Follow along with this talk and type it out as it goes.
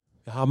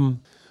Wir haben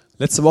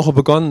letzte Woche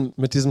begonnen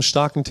mit diesem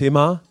starken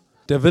Thema,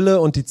 der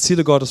Wille und die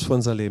Ziele Gottes für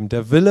unser Leben.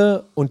 Der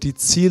Wille und die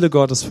Ziele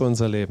Gottes für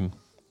unser Leben.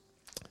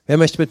 Wer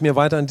möchte mit mir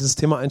weiter in dieses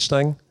Thema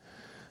einsteigen?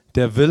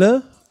 Der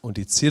Wille und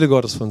die Ziele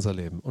Gottes für unser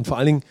Leben. Und vor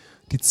allen Dingen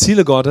die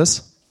Ziele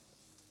Gottes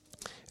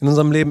in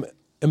unserem Leben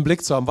im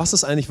Blick zu haben. Was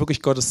ist eigentlich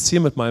wirklich Gottes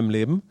Ziel mit meinem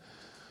Leben?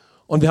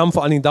 Und wir haben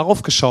vor allen Dingen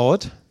darauf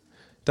geschaut,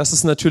 dass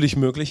es natürlich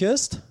möglich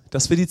ist,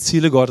 dass wir die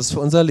Ziele Gottes für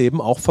unser Leben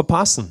auch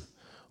verpassen.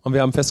 Und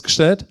wir haben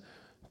festgestellt,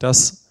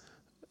 dass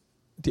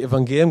die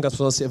Evangelien, ganz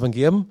besonders die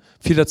Evangelien,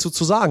 viel dazu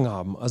zu sagen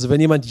haben. Also wenn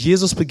jemand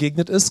Jesus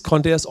begegnet ist,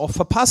 konnte er es auch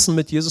verpassen,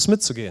 mit Jesus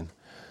mitzugehen.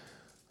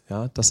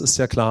 Ja, das ist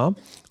ja klar.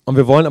 Und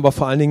wir wollen aber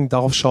vor allen Dingen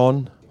darauf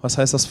schauen, was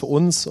heißt das für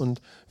uns?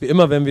 Und wie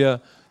immer, wenn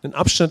wir einen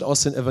Abschnitt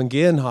aus den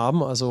Evangelien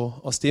haben, also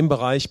aus dem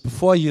Bereich,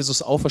 bevor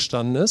Jesus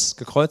auferstanden ist,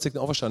 gekreuzigt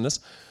und auferstanden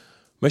ist,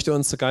 möchte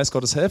uns der Geist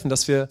Gottes helfen,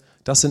 dass wir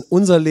das in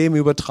unser Leben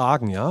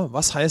übertragen. Ja?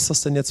 Was heißt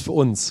das denn jetzt für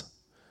uns?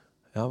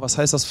 Ja, was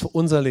heißt das für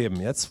unser Leben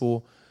jetzt,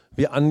 wo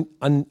wir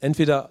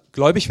entweder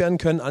gläubig werden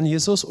können an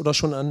Jesus oder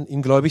schon an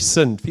ihn gläubig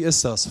sind? Wie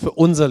ist das für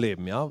unser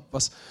Leben? Ja?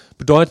 Was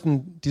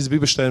bedeuten diese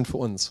Bibelstellen für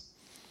uns?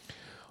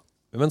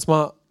 Wenn man es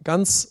mal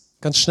ganz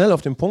schnell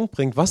auf den Punkt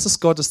bringt, was ist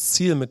Gottes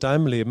Ziel mit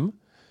deinem Leben?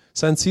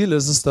 Sein Ziel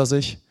ist es, dass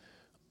ich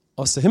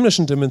aus der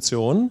himmlischen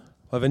Dimension,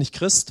 weil wenn ich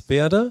Christ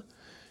werde,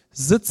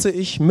 sitze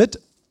ich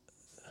mit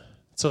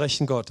zur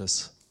Rechten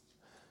Gottes.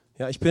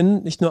 Ja, ich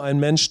bin nicht nur ein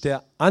Mensch,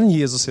 der an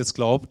Jesus jetzt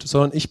glaubt,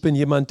 sondern ich bin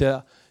jemand,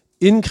 der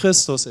in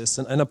Christus ist,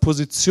 in einer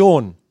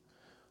Position.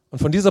 Und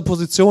von dieser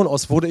Position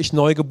aus wurde ich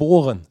neu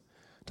geboren.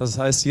 Das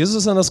heißt, Jesus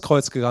ist an das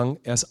Kreuz gegangen,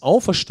 er ist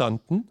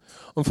auferstanden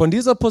und von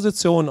dieser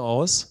Position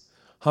aus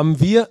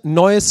haben wir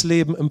neues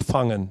Leben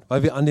empfangen,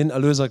 weil wir an den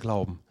Erlöser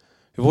glauben.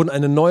 Wir wurden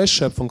eine neue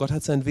Schöpfung, Gott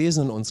hat sein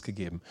Wesen in uns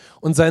gegeben.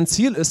 Und sein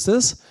Ziel ist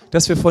es,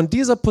 dass wir von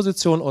dieser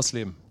Position aus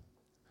leben.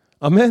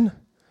 Amen.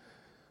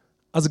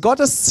 Also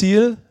Gottes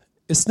Ziel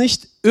ist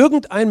nicht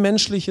irgendein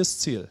menschliches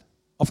Ziel,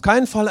 auf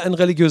keinen Fall ein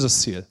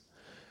religiöses Ziel.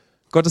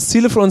 Gottes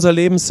Ziele für unser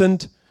Leben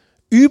sind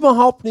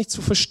überhaupt nicht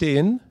zu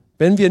verstehen,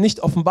 wenn wir nicht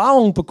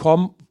Offenbarung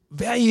bekommen,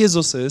 wer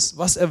Jesus ist,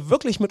 was er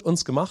wirklich mit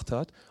uns gemacht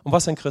hat und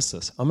was ein Christ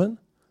ist. Amen.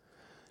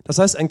 Das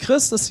heißt, ein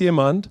Christ ist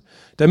jemand,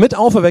 der mit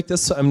auferweckt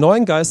ist zu einem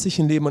neuen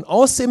geistlichen Leben und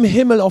aus dem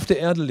Himmel auf der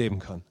Erde leben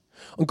kann.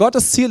 Und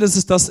Gottes Ziel ist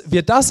es, dass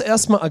wir das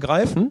erstmal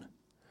ergreifen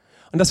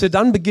und dass wir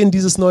dann beginnen,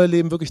 dieses neue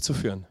Leben wirklich zu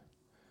führen.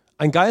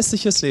 Ein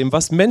geistliches Leben,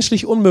 was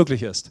menschlich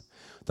unmöglich ist.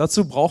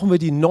 Dazu brauchen wir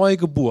die neue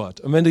Geburt.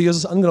 Und wenn du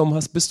Jesus angenommen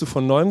hast, bist du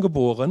von neuem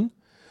geboren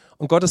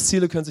und Gottes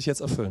Ziele können sich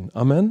jetzt erfüllen.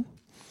 Amen.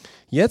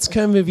 Jetzt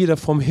können wir wieder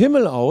vom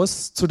Himmel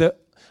aus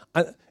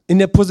in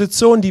der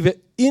Position, die wir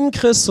in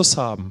Christus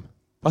haben,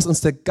 was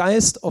uns der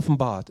Geist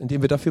offenbart,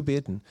 indem wir dafür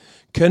beten,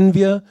 können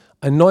wir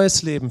ein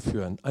neues Leben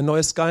führen, ein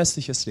neues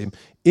geistliches Leben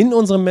in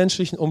unseren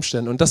menschlichen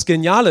Umständen. Und das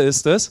Geniale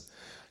ist es,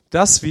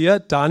 dass wir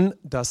dann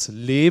das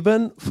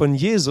Leben von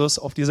Jesus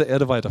auf dieser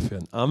Erde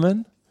weiterführen.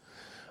 Amen.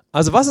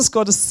 Also was ist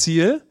Gottes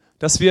Ziel?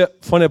 Dass wir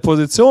von der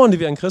Position, die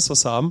wir in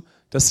Christus haben,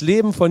 das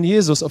Leben von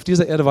Jesus auf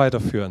dieser Erde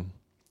weiterführen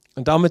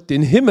und damit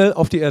den Himmel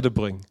auf die Erde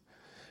bringen.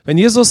 Wenn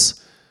Jesus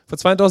vor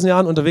 2000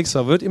 Jahren unterwegs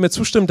war, würdet ihr mir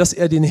zustimmen, dass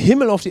er den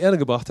Himmel auf die Erde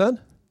gebracht hat?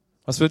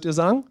 Was würdet ihr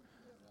sagen?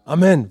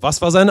 Amen.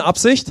 Was war seine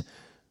Absicht?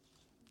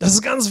 Dass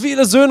es ganz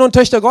viele Söhne und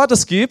Töchter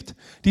Gottes gibt,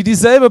 die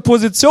dieselbe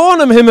Position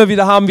im Himmel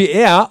wieder haben wie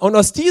er und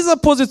aus dieser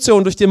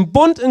Position durch den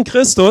Bund in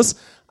Christus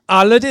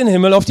alle den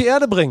Himmel auf die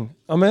Erde bringen.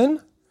 Amen.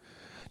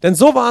 Denn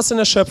so war es in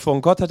der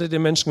Schöpfung. Gott hatte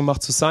den Menschen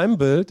gemacht zu seinem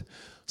Bild,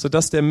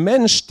 sodass der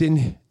Mensch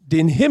den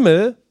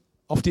Himmel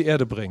auf die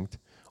Erde bringt.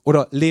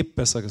 Oder lebt,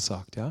 besser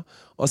gesagt, ja,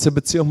 aus der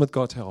Beziehung mit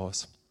Gott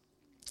heraus.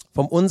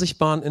 Vom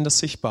Unsichtbaren in das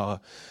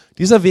Sichtbare.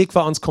 Dieser Weg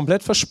war uns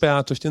komplett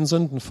versperrt durch den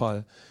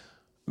Sündenfall.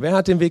 Wer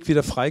hat den Weg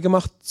wieder frei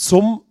gemacht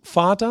zum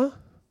Vater?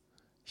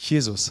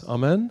 Jesus.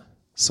 Amen.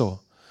 So.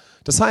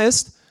 Das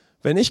heißt,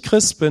 wenn ich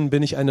Christ bin,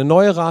 bin ich eine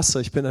neue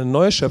Rasse, ich bin eine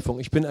neue Schöpfung,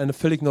 ich bin eine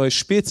völlig neue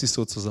Spezies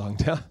sozusagen.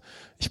 Ja?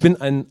 Ich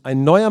bin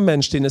ein neuer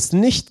Mensch, den es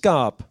nicht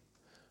gab,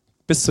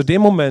 bis zu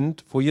dem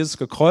Moment, wo Jesus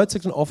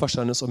gekreuzigt und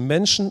auferstanden ist und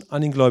Menschen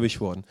an ihn gläubig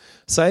wurden.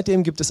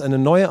 Seitdem gibt es eine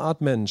neue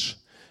Art Mensch.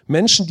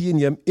 Menschen, die in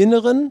ihrem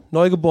Inneren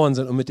neu geboren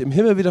sind und mit dem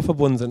Himmel wieder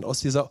verbunden sind, aus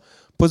dieser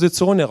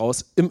Position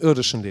heraus im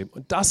irdischen Leben.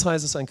 Und das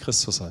heißt es, ein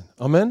Christ zu sein.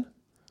 Amen.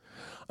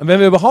 Und wenn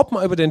wir überhaupt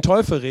mal über den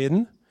Teufel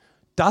reden,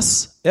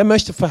 er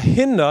möchte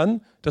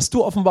verhindern, dass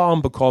du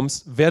Offenbarung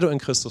bekommst, wer du in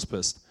Christus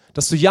bist.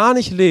 Dass du ja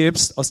nicht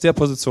lebst aus der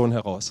Position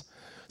heraus,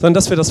 sondern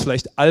dass wir das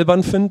vielleicht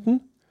albern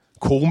finden,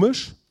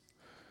 komisch.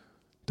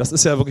 Das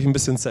ist ja wirklich ein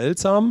bisschen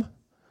seltsam.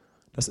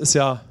 Das ist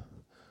ja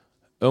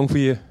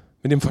irgendwie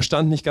mit dem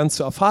Verstand nicht ganz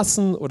zu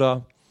erfassen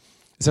oder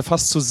ist ja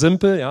fast zu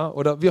simpel, ja,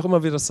 oder wie auch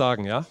immer wir das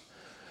sagen, ja.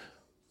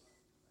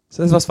 Das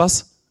ist etwas,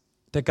 was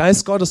der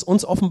Geist Gottes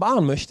uns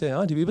offenbaren möchte,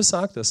 ja. Die Bibel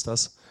sagt es,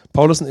 dass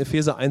Paulus in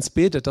Epheser 1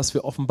 betet, dass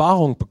wir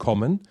Offenbarung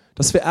bekommen,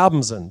 dass wir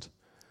Erben sind.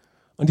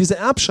 Und diese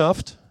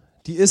Erbschaft,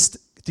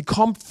 die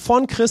kommt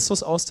von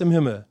Christus aus dem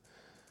Himmel.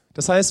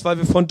 Das heißt, weil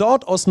wir von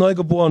dort aus neu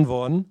geboren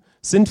wurden,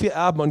 sind wir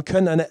Erben und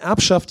können eine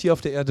Erbschaft hier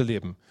auf der Erde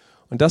leben.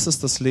 Und das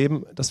ist das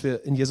Leben, das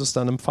wir in Jesus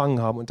dann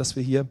empfangen haben und das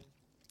wir hier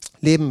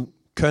leben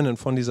können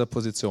von dieser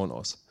Position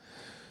aus.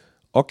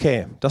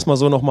 Okay, das mal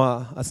so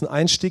nochmal als ein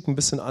Einstieg, ein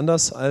bisschen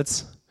anders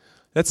als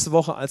letzte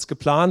Woche als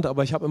geplant,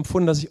 aber ich habe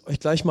empfunden, dass ich euch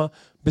gleich mal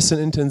ein bisschen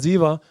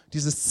intensiver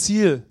dieses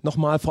Ziel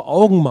nochmal vor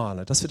Augen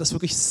male, dass wir das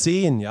wirklich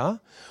sehen,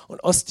 ja?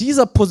 Und aus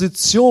dieser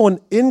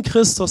Position in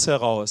Christus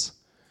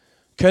heraus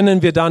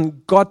können wir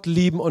dann Gott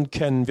lieben und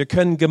kennen. Wir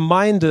können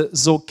Gemeinde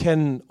so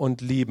kennen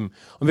und lieben.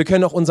 Und wir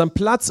können auch unseren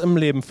Platz im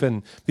Leben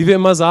finden. Wie wir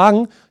immer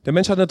sagen, der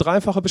Mensch hat eine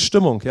dreifache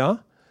Bestimmung, ja?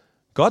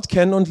 Gott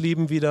kennen und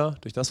lieben wieder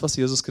durch das, was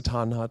Jesus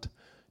getan hat.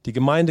 Die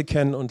Gemeinde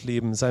kennen und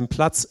lieben, seinen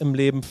Platz im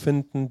Leben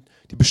finden,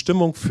 die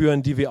Bestimmung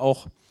führen, die wir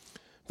auch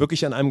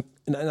wirklich in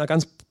einer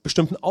ganz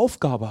bestimmten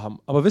Aufgabe haben.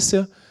 Aber wisst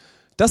ihr,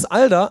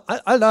 all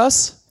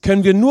das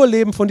können wir nur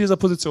leben von dieser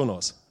Position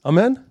aus.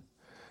 Amen?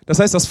 Das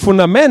heißt, das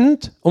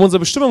Fundament, um unsere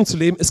Bestimmung zu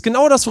leben, ist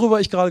genau das,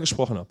 worüber ich gerade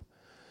gesprochen habe.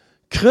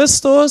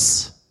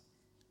 Christus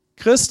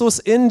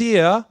in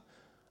dir,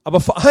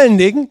 aber vor allen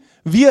Dingen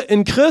wir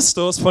in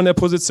Christus von der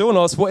Position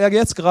aus, wo er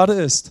jetzt gerade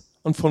ist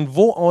und von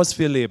wo aus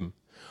wir leben.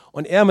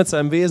 Und er mit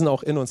seinem Wesen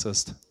auch in uns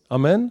ist.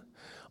 Amen.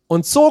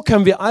 Und so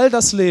können wir all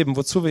das leben,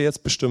 wozu wir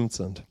jetzt bestimmt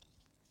sind.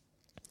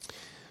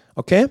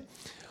 Okay?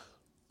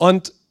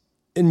 Und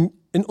in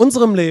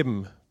unserem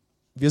Leben,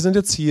 wir sind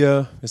jetzt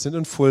hier, wir sind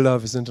in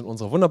Fulda, wir sind in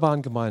unserer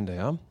wunderbaren Gemeinde,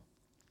 ja?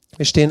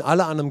 Wir stehen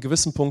alle an einem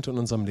gewissen Punkt in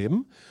unserem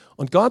Leben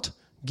und Gott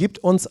gibt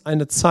uns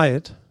eine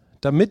Zeit,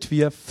 damit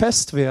wir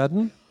fest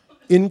werden,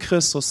 in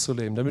Christus zu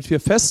leben, damit wir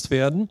fest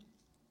werden,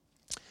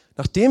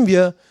 nachdem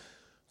wir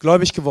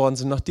gläubig geworden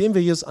sind, nachdem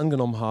wir Jesus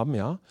angenommen haben,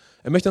 ja,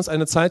 er möchte uns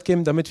eine Zeit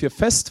geben, damit wir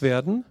fest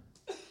werden,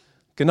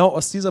 genau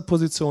aus dieser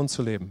Position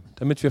zu leben.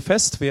 Damit wir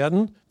fest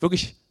werden,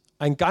 wirklich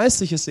ein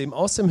geistliches Leben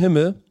aus dem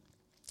Himmel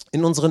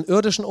in unseren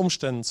irdischen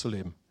Umständen zu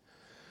leben.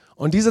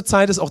 Und diese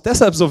Zeit ist auch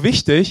deshalb so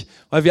wichtig,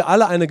 weil wir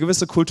alle eine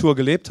gewisse Kultur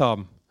gelebt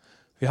haben.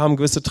 Wir haben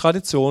gewisse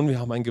Traditionen,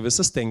 wir haben ein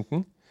gewisses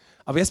Denken.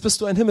 Aber jetzt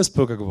bist du ein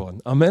Himmelsbürger geworden.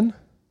 Amen.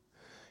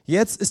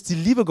 Jetzt ist die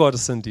Liebe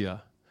Gottes in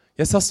dir.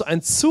 Jetzt hast du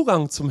einen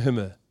Zugang zum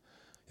Himmel.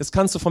 Jetzt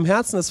kannst du vom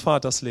Herzen des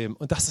Vaters leben.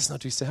 Und das ist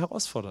natürlich sehr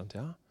herausfordernd,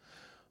 ja.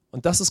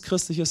 Und das ist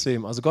christliches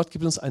Leben. Also Gott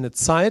gibt uns eine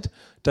Zeit,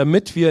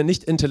 damit wir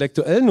nicht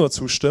intellektuell nur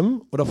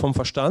zustimmen oder vom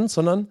Verstand,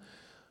 sondern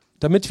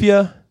damit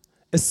wir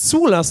es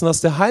zulassen,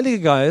 dass der Heilige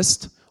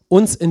Geist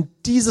uns in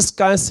dieses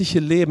geistliche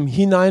Leben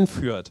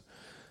hineinführt,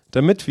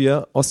 damit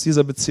wir aus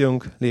dieser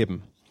Beziehung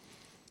leben,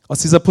 aus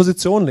dieser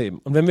Position leben.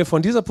 Und wenn wir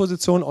von dieser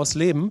Position aus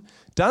leben,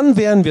 dann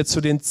werden wir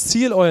zu den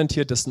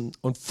zielorientiertesten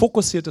und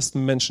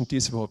fokussiertesten Menschen, die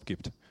es überhaupt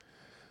gibt.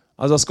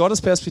 Also aus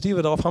Gottes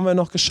Perspektive, darauf haben wir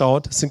noch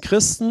geschaut, es sind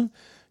Christen,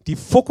 die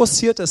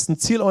fokussiertesten,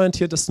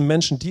 zielorientiertesten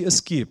Menschen, die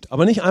es gibt.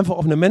 Aber nicht einfach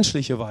auf eine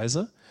menschliche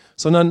Weise,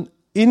 sondern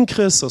in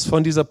Christus,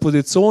 von dieser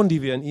Position,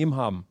 die wir in ihm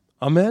haben.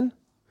 Amen.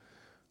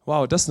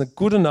 Wow, das ist eine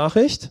gute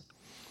Nachricht.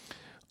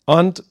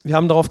 Und wir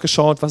haben darauf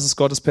geschaut, was ist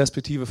Gottes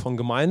Perspektive von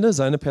Gemeinde.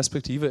 Seine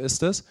Perspektive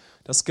ist es,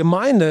 dass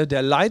Gemeinde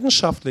der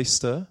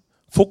leidenschaftlichste,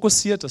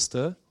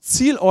 fokussierteste,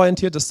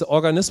 zielorientierteste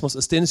Organismus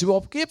ist, den es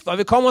überhaupt gibt, weil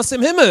wir kommen aus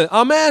dem Himmel.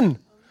 Amen.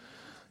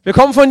 Wir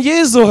kommen von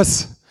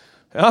Jesus.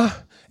 Ja,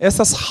 er ist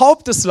das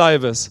Haupt des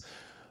Leibes.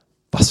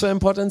 Was für ein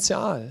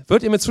Potenzial.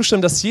 Würdet ihr mir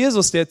zustimmen, dass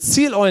Jesus der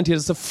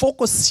zielorientierteste,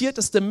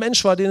 fokussierteste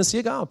Mensch war, den es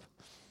je gab?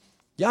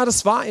 Ja,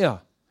 das war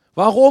er.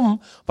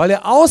 Warum? Weil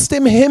er aus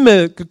dem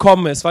Himmel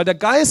gekommen ist, weil der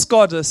Geist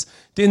Gottes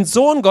den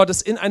Sohn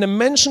Gottes in einem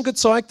Menschen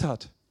gezeugt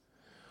hat.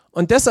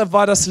 Und deshalb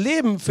war das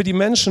Leben für die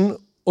Menschen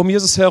um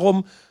Jesus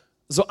herum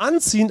so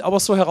anziehend, aber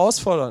so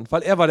herausfordernd,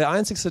 weil er war der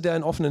Einzige, der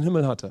einen offenen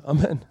Himmel hatte.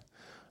 Amen.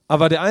 Er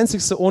war der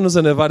Einzige ohne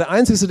Sünde, war der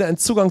Einzige, der einen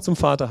Zugang zum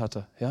Vater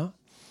hatte. Ja?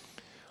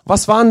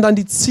 Was waren dann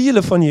die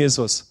Ziele von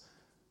Jesus?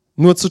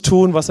 Nur zu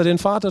tun, was er den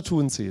Vater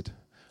tun sieht.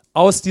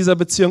 Aus dieser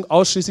Beziehung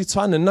ausschließlich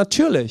zu handeln.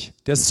 Natürlich,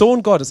 der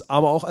Sohn Gottes,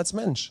 aber auch als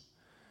Mensch.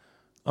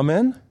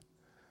 Amen?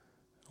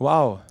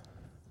 Wow.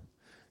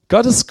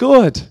 Gott ist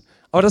gut.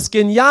 Aber das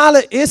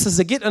Geniale ist es,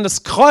 er geht an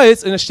das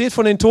Kreuz und er steht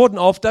von den Toten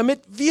auf,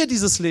 damit wir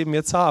dieses Leben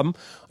jetzt haben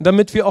und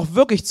damit wir auch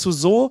wirklich zu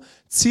so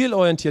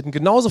zielorientierten,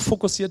 genauso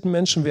fokussierten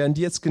Menschen werden,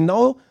 die jetzt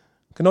genau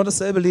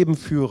dasselbe Leben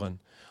führen.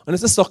 Und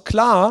es ist doch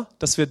klar,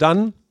 dass wir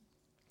dann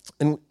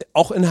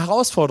auch in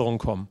Herausforderungen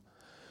kommen.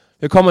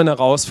 Wir kommen in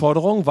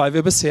Herausforderungen, weil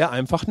wir bisher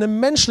einfach ein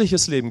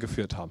menschliches Leben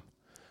geführt haben.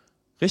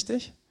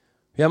 Richtig?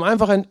 Wir haben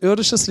einfach ein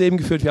irdisches Leben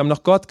geführt, wir haben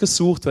nach Gott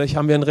gesucht, vielleicht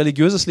haben wir ein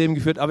religiöses Leben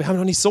geführt, aber wir haben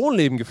noch nicht so ein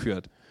Leben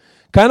geführt.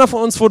 Keiner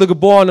von uns wurde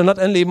geboren und hat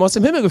ein Leben aus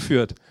dem Himmel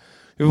geführt.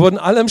 Wir wurden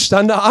alle im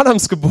Stande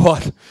Adams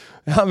geboren.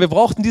 Ja, wir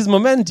brauchten diesen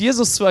Moment,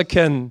 Jesus zu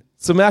erkennen,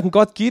 zu merken,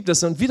 Gott gibt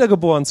es und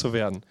wiedergeboren zu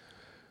werden.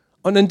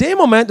 Und in dem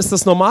Moment ist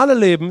das normale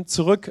Leben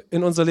zurück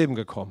in unser Leben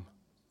gekommen.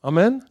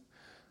 Amen?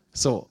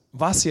 So,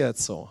 was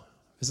jetzt so?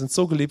 Wir sind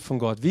so geliebt von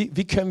Gott.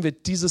 Wie können wir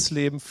dieses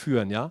Leben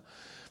führen? Ja?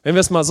 Wenn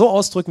wir es mal so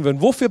ausdrücken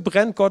würden, wofür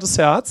brennt Gottes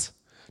Herz?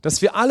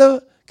 Dass wir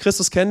alle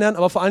Christus kennenlernen,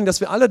 aber vor allem,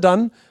 dass wir alle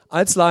dann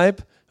als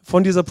Leib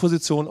von dieser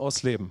Position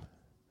aus leben.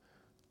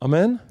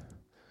 Amen.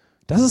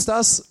 Das ist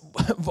das,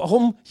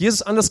 warum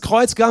Jesus an das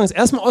Kreuz gegangen ist.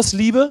 Erstmal aus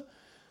Liebe,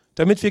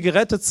 damit wir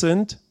gerettet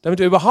sind, damit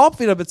wir überhaupt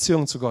wieder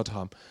Beziehungen zu Gott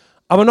haben.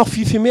 Aber noch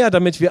viel, viel mehr,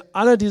 damit wir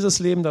alle dieses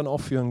Leben dann auch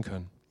führen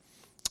können.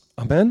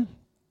 Amen.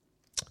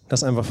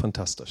 Das ist einfach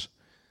fantastisch.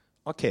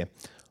 Okay.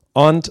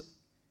 Und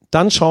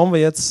dann schauen wir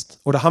jetzt,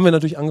 oder haben wir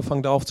natürlich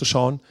angefangen darauf zu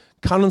schauen,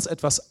 kann uns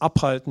etwas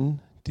abhalten,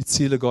 die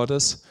Ziele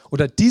Gottes,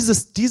 oder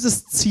dieses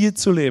Ziel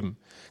zu leben?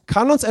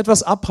 Kann uns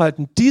etwas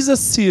abhalten,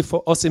 dieses Ziel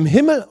aus dem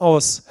Himmel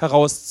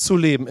heraus zu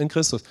leben in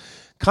Christus?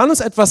 Kann uns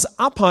etwas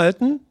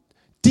abhalten,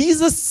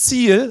 dieses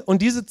Ziel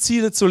und diese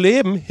Ziele zu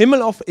leben,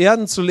 Himmel auf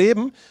Erden zu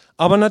leben,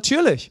 aber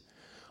natürlich.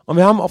 Und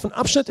wir haben auf einen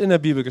Abschnitt in der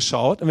Bibel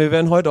geschaut und wir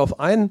werden heute auf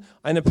eine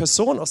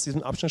Person aus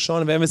diesem Abschnitt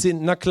schauen und werden wir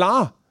sehen, na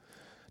klar,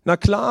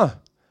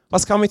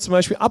 was kann mich zum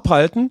Beispiel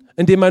abhalten,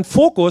 indem mein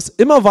Fokus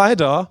immer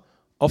weiter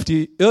auf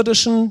die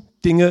irdischen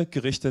Dinge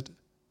gerichtet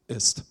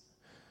ist.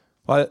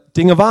 Weil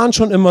Dinge waren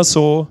schon immer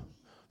so,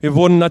 wir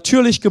wurden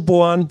natürlich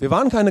geboren, wir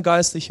waren keine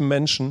geistlichen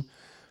Menschen,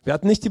 wir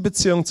hatten nicht die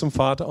Beziehung zum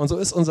Vater und so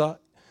ist unser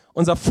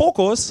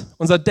Fokus,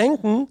 unser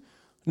Denken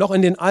noch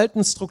in den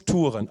alten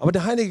Strukturen. Aber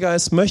der Heilige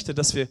Geist möchte,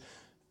 dass wir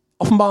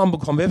Offenbarung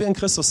bekommen, wer wir in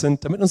Christus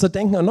sind, damit unser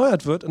Denken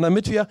erneuert wird und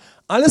damit wir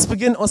alles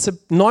beginnen, aus der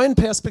neuen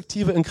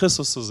Perspektive in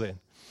Christus zu sehen.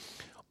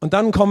 Und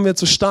dann kommen wir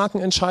zu starken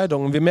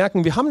Entscheidungen. Wir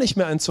merken, wir haben nicht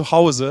mehr ein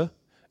Zuhause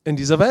in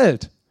dieser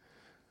Welt,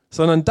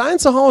 sondern dein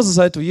Zuhause,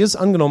 seit du Jesus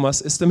angenommen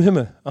hast, ist im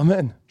Himmel.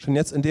 Amen. Schon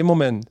jetzt in dem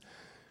Moment.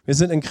 Wir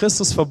sind in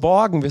Christus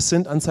verborgen, wir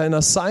sind an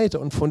seiner Seite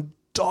und von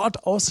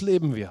dort aus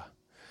leben wir.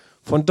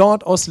 Von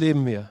dort aus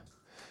leben wir.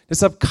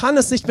 Deshalb kann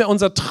es nicht mehr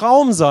unser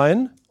Traum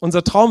sein,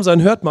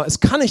 hört mal, es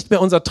kann nicht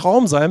mehr unser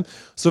Traum sein,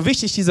 so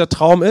wichtig dieser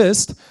Traum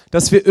ist,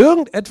 dass wir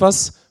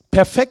irgendetwas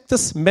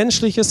Perfektes,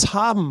 Menschliches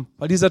haben,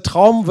 weil dieser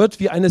Traum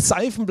wird wie eine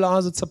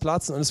Seifenblase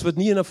zerplatzen und es wird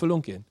nie in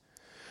Erfüllung gehen.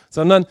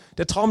 Sondern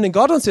der Traum, den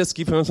Gott uns jetzt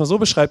gibt, wenn man es mal so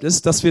beschreibt,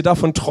 ist, dass wir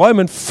davon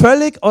träumen,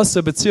 völlig aus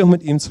der Beziehung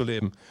mit ihm zu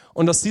leben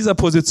und aus dieser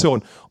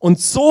Position. Und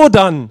so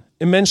dann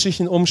in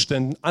menschlichen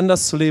Umständen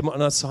anders zu leben,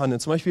 anders zu handeln.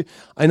 Zum Beispiel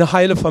eine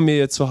heile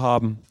Familie zu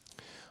haben,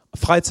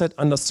 Freizeit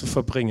anders zu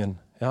verbringen.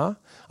 Ja?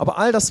 Aber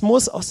all das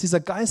muss aus dieser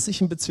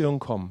geistlichen Beziehung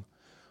kommen.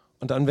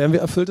 Und dann werden wir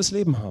erfülltes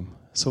Leben haben.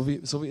 So wie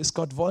es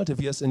Gott wollte,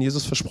 wie er es in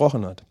Jesus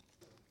versprochen hat.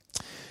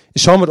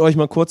 Ich schaue mit euch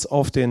mal kurz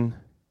auf den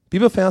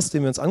Bibelvers,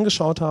 den wir uns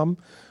angeschaut haben.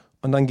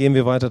 Und dann gehen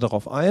wir weiter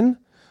darauf ein.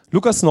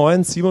 Lukas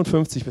 9,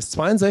 57 bis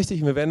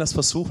 62. Und wir werden das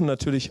versuchen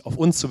natürlich auf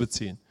uns zu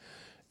beziehen.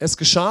 Es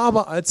geschah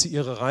aber, als sie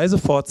ihre Reise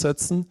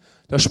fortsetzten,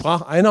 da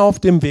sprach einer auf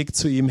dem Weg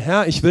zu ihm: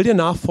 Herr, ich will dir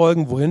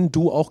nachfolgen, wohin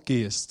du auch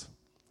gehst.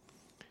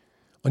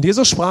 Und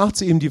Jesus sprach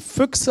zu ihm: Die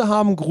Füchse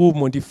haben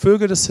Gruben und die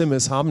Vögel des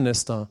Himmels haben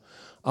Nester.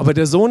 Aber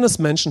der Sohn des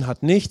Menschen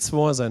hat nichts,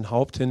 wo er sein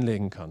Haupt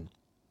hinlegen kann.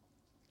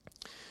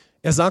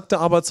 Er sagte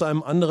aber zu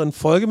einem anderen: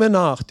 Folge mir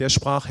nach. Der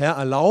sprach: Herr,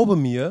 erlaube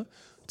mir,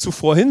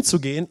 zuvor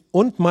hinzugehen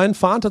und meinen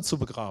Vater zu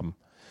begraben.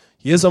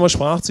 Jesus aber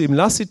sprach zu ihm: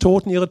 Lass die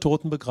Toten ihre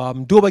Toten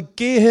begraben. Du aber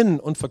geh hin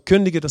und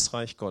verkündige das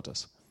Reich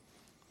Gottes.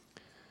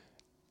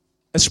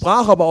 Es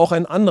sprach aber auch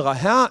ein anderer: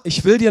 Herr,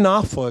 ich will dir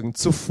nachfolgen.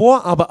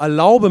 Zuvor aber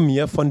erlaube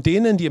mir, von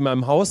denen, die in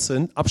meinem Haus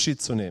sind, Abschied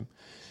zu nehmen.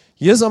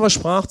 Jesus aber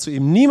sprach zu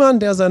ihm: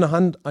 Niemand, der seine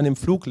Hand an den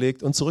Pflug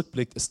legt und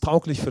zurückblickt, ist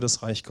tauglich für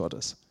das Reich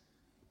Gottes.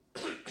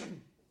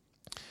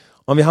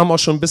 Und wir haben auch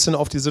schon ein bisschen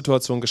auf die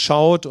Situation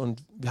geschaut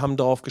und wir haben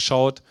darauf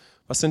geschaut,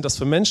 was sind das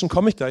für Menschen,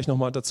 komme ich gleich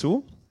nochmal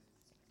dazu.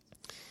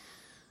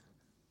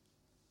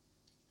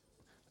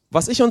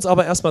 Was ich uns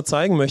aber erstmal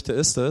zeigen möchte,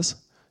 ist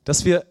es,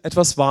 dass wir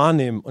etwas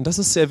wahrnehmen. Und das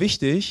ist sehr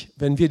wichtig,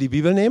 wenn wir die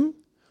Bibel nehmen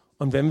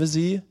und wenn wir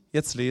sie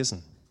jetzt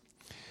lesen.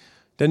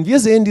 Denn wir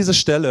sehen diese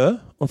Stelle,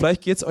 und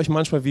vielleicht geht es euch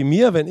manchmal wie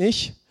mir, wenn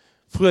ich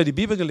früher die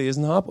Bibel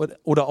gelesen habe,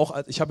 oder auch,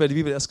 ich habe ja die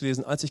Bibel erst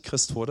gelesen, als ich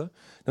Christ wurde,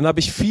 dann habe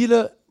ich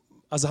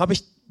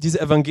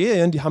diese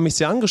Evangelien, die haben mich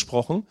sehr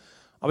angesprochen,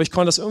 aber ich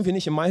konnte das irgendwie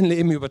nicht in mein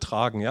Leben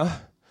übertragen. Ja?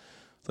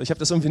 Ich habe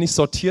das irgendwie nicht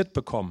sortiert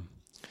bekommen.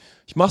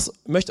 Ich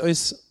möchte euch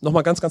es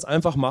nochmal ganz, ganz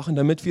einfach machen,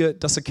 damit wir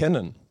das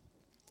erkennen.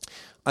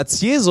 Als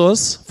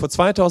Jesus vor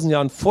 2000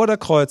 Jahren vor der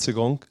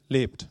Kreuzigung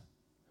lebt,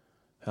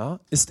 ja,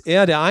 ist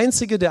er der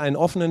Einzige, der einen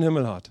offenen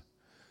Himmel hat.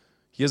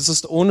 Jesus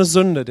ist ohne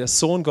Sünde, der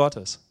Sohn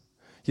Gottes.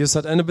 Jesus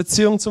hat eine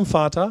Beziehung zum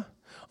Vater.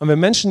 Und wenn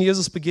Menschen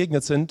Jesus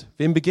begegnet sind,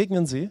 wem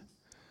begegnen sie?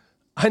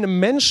 Einem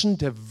Menschen,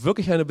 der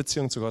wirklich eine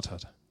Beziehung zu Gott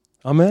hat.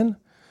 Amen.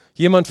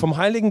 Jemand vom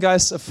Heiligen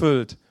Geist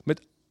erfüllt,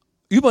 mit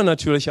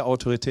übernatürlicher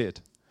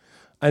Autorität.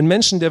 Ein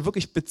Menschen, der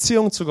wirklich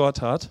Beziehung zu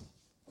Gott hat,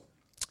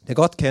 der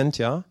Gott kennt,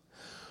 ja.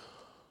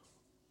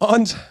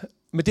 Und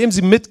mit dem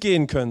sie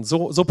mitgehen können.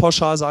 So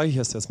pauschal sage ich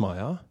es jetzt mal,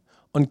 ja.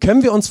 Und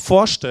können wir uns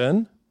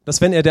vorstellen,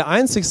 dass wenn er der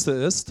Einzige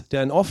ist, der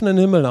einen offenen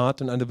Himmel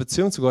hat und eine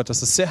Beziehung zu Gott,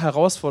 dass es sehr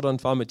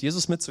herausfordernd war, mit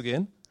Jesus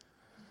mitzugehen?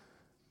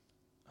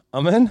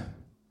 Amen.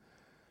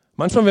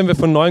 Manchmal, wenn wir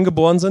von Neuem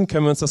geboren sind,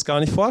 können wir uns das gar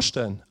nicht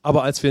vorstellen.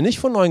 Aber als wir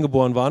nicht von Neuem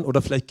geboren waren,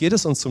 oder vielleicht geht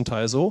es uns zum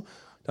Teil so,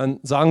 dann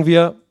sagen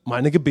wir,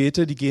 meine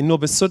Gebete, die gehen nur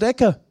bis zur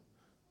Decke.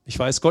 Ich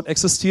weiß, Gott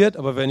existiert,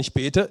 aber wenn ich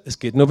bete, es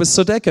geht nur bis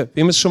zur Decke.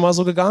 Wem ist schon mal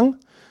so gegangen?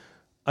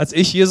 Als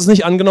ich Jesus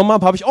nicht angenommen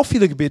habe, habe ich auch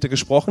viele Gebete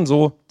gesprochen,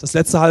 so das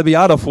letzte halbe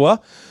Jahr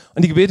davor.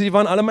 Und die Gebete, die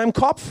waren alle in meinem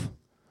Kopf.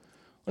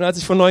 Und als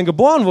ich von Neuem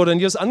geboren wurde und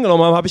Jesus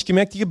angenommen habe, habe ich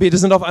gemerkt, die Gebete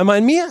sind auf einmal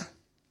in mir.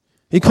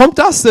 Wie kommt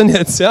das denn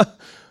jetzt?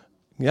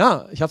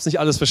 Ja, ich habe es nicht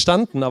alles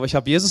verstanden, aber ich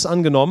habe Jesus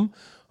angenommen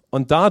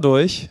und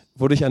dadurch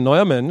wurde ich ein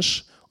neuer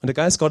Mensch Und der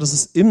Geist Gottes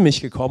ist in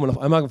mich gekommen und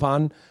auf einmal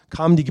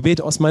kamen die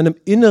Gebete aus meinem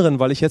Inneren,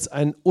 weil ich jetzt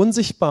einen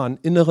unsichtbaren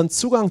inneren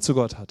Zugang zu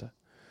Gott hatte.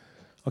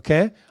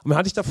 Okay? Und den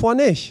hatte ich davor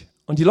nicht.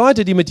 Und die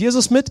Leute, die mit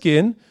Jesus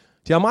mitgehen,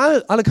 die haben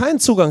alle keinen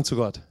Zugang zu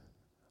Gott.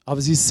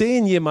 Aber sie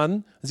sehen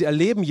jemanden, sie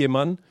erleben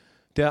jemanden,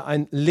 der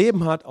ein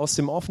Leben hat aus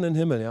dem offenen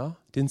Himmel, ja?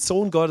 Den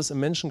Sohn Gottes in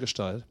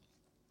Menschengestalt.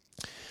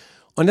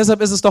 Und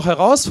deshalb ist es doch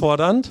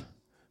herausfordernd,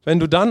 wenn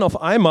du dann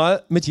auf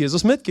einmal mit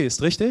Jesus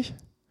mitgehst, richtig?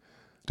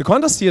 Du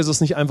konntest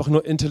Jesus nicht einfach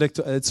nur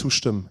intellektuell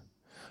zustimmen.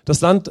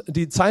 Das Land,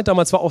 die Zeit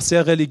damals war auch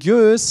sehr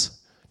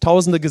religiös,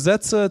 tausende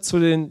Gesetze zu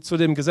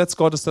dem Gesetz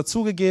Gottes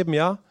dazugegeben,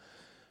 ja.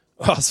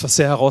 Es war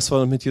sehr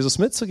herausfordernd, mit Jesus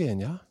mitzugehen,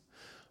 ja.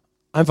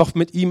 Einfach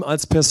mit ihm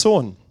als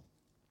Person.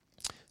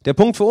 Der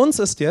Punkt für uns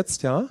ist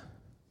jetzt, ja,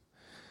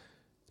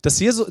 dass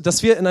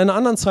wir in einer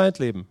anderen Zeit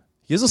leben.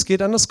 Jesus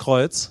geht an das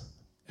Kreuz,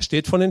 er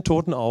steht von den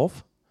Toten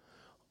auf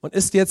und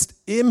ist jetzt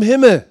im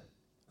Himmel.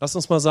 Lass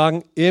uns mal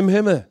sagen, im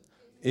Himmel,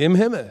 im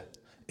Himmel,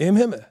 im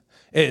Himmel.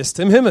 Er ist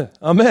im Himmel.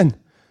 Amen.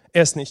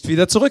 Er ist nicht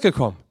wieder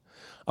zurückgekommen.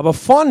 Aber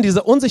von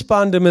dieser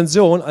unsichtbaren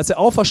Dimension, als er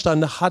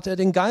auferstanden, hat er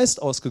den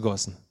Geist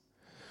ausgegossen.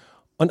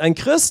 Und ein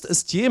Christ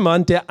ist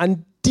jemand, der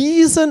an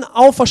diesen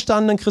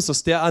auferstandenen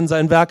Christus, der an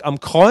sein Werk am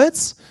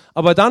Kreuz,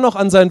 aber dann noch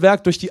an sein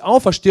Werk durch die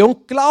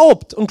Auferstehung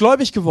glaubt und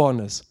gläubig geworden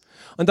ist.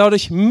 Und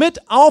dadurch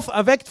mit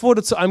auferweckt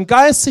wurde zu einem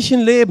geistlichen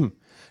Leben,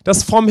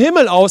 das vom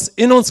Himmel aus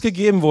in uns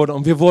gegeben wurde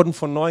und wir wurden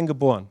von neuem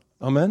geboren.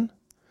 Amen.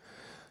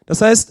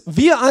 Das heißt,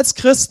 wir als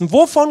Christen,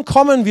 wovon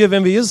kommen wir,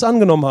 wenn wir Jesus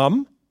angenommen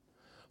haben?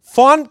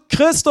 Von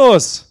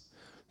Christus.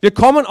 Wir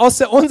kommen aus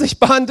der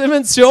unsichtbaren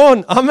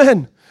Dimension.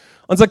 Amen.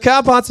 Unser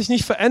Körper hat sich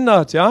nicht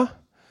verändert, ja,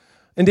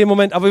 in dem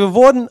Moment, aber wir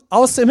wurden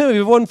aus dem Himmel,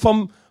 wir wurden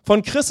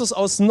von Christus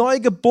aus neu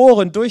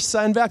geboren durch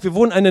sein Werk. Wir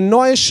wurden eine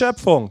neue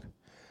Schöpfung.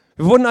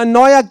 Wir wurden ein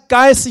neuer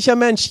geistlicher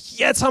Mensch.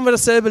 Jetzt haben wir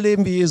dasselbe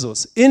Leben wie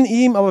Jesus. In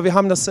ihm, aber wir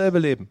haben dasselbe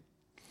Leben.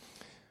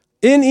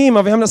 In ihm,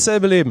 aber wir haben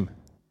dasselbe Leben.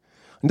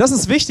 Und das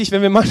ist wichtig,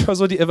 wenn wir manchmal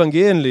so die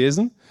Evangelien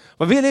lesen,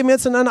 weil wir leben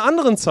jetzt in einer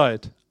anderen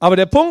Zeit. Aber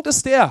der Punkt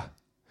ist der,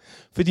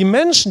 für die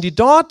Menschen, die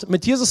dort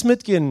mit Jesus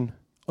mitgehen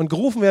und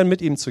gerufen werden,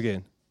 mit ihm zu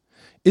gehen,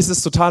 ist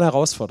es total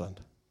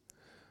herausfordernd,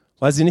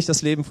 weil sie nicht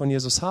das Leben von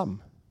Jesus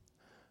haben.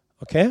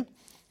 Okay?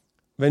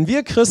 Wenn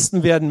wir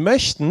Christen werden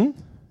möchten,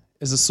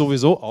 ist es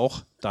sowieso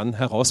auch dann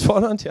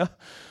herausfordernd, ja,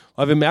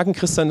 weil wir merken,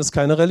 Christsein ist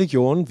keine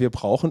Religion, wir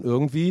brauchen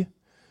irgendwie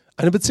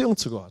eine Beziehung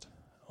zu Gott.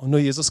 Und nur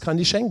Jesus kann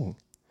die schenken.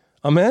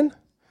 Amen?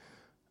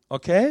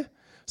 Okay?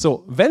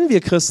 So, wenn wir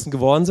Christen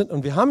geworden sind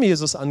und wir haben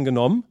Jesus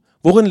angenommen,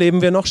 worin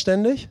leben wir noch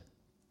ständig?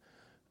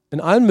 In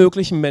allen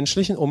möglichen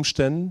menschlichen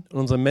Umständen, in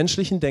unseren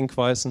menschlichen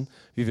Denkweisen,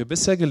 wie wir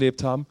bisher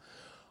gelebt haben.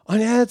 Und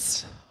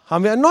jetzt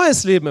haben wir ein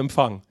neues Leben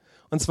empfangen.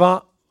 Und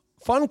zwar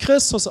von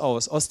Christus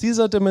aus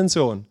dieser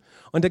Dimension.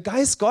 Und der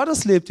Geist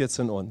Gottes lebt jetzt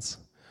in uns.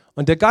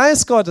 Und der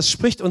Geist Gottes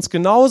spricht uns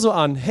genauso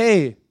an,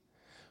 hey,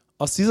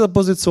 aus dieser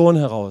Position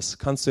heraus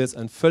kannst du jetzt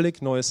ein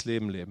völlig neues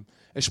Leben leben.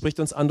 Er spricht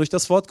uns an durch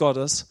das Wort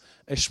Gottes,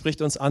 er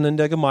spricht uns an in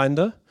der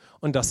Gemeinde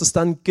und das ist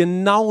dann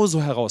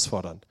genauso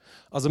herausfordernd.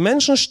 Also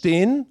Menschen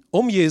stehen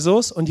um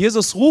Jesus und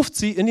Jesus ruft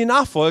sie in die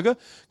Nachfolge.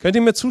 Könnt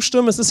ihr mir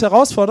zustimmen, ist es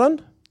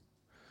herausfordernd?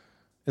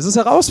 Ist es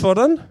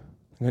herausfordernd?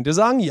 Dann könnt ihr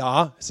sagen,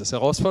 ja, ist es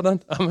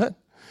herausfordernd. Amen.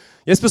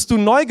 Jetzt bist du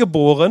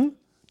neugeboren,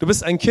 du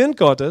bist ein Kind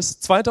Gottes,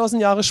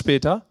 2000 Jahre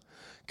später.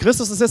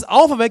 Christus ist jetzt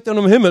auferweckt und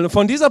im Himmel. Und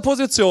von dieser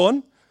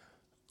Position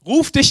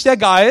ruft dich der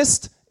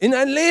Geist in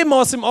ein Leben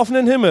aus dem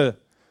offenen Himmel.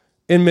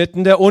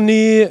 Inmitten der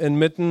Uni,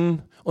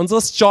 inmitten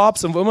unseres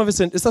Jobs und wo immer wir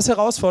sind. Ist das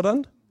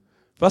herausfordernd?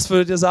 Was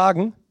würdet ihr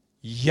sagen?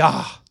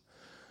 Ja.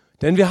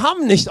 Denn wir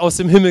haben nicht aus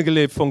dem Himmel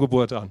gelebt von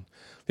Geburt an.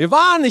 Wir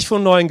waren nicht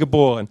von Neuem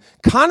geboren.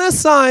 Kann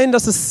es sein,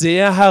 dass es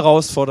sehr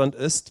herausfordernd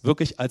ist,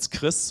 wirklich als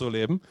Christ zu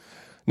leben?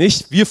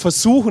 Nicht, wir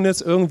versuchen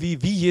jetzt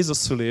irgendwie wie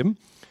Jesus zu leben.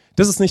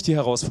 Das ist nicht die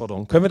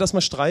Herausforderung. Können wir das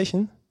mal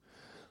streichen?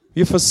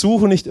 Wir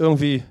versuchen nicht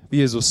irgendwie wie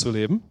Jesus zu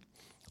leben,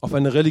 auf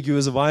eine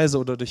religiöse Weise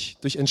oder durch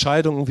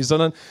Entscheidungen irgendwie,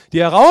 sondern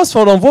die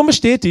Herausforderung, wo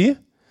besteht die?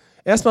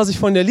 Erstmal sich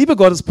von der Liebe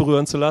Gottes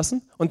berühren zu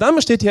lassen und dann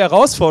besteht die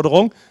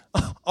Herausforderung,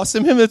 aus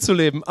dem Himmel zu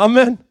leben.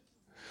 Amen.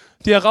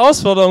 Die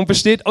Herausforderung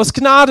besteht, aus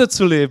Gnade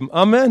zu leben.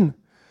 Amen.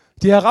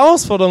 Die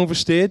Herausforderung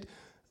besteht,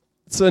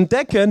 zu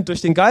entdecken durch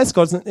den Geist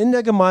Gottes und in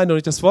der Gemeinde und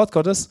durch das Wort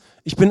Gottes,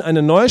 ich bin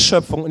eine neue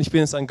Schöpfung und ich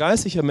bin jetzt ein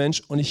geistlicher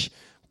Mensch und ich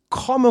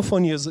komme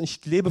von Jesus und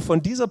ich lebe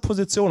von dieser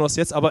Position aus,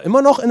 jetzt aber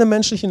immer noch in einem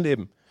menschlichen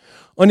Leben.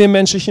 Und im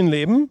menschlichen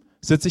Leben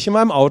sitze ich in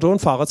meinem Auto und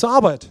fahre zur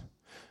Arbeit.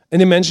 In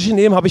dem menschlichen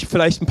Leben habe ich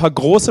vielleicht ein paar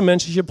große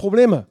menschliche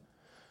Probleme.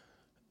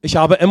 Ich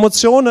habe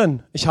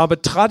Emotionen, ich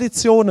habe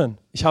Traditionen,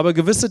 ich habe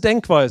gewisse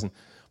Denkweisen.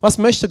 Was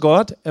möchte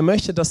Gott? Er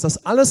möchte, dass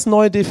das alles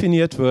neu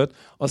definiert wird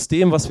aus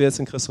dem, was wir jetzt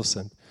in Christus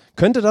sind.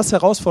 Könnte das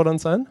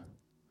herausfordernd sein?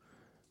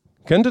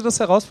 Könnte das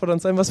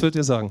herausfordernd sein? Was würdet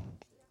ihr sagen?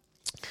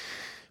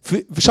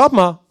 Schaut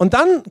mal, und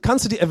dann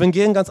kannst du die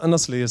Evangelien ganz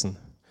anders lesen.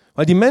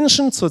 Weil die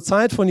Menschen zur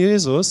Zeit von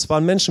Jesus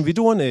waren Menschen wie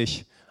du und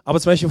ich. Aber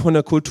zum Beispiel von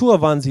der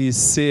Kultur waren sie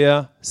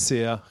sehr,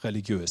 sehr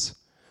religiös.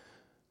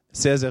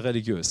 Sehr, sehr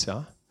religiös,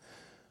 ja.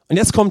 Und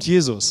jetzt kommt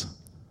Jesus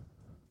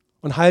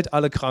und heilt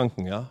alle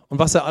Kranken, ja. Und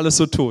was er alles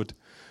so tut.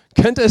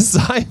 Könnte es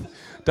sein,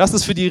 dass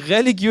es für die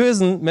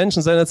religiösen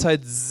Menschen seiner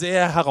Zeit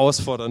sehr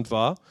herausfordernd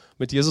war,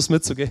 mit Jesus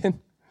mitzugehen?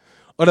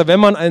 Oder wenn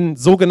man ein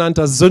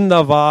sogenannter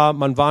Sünder war,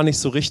 man war nicht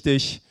so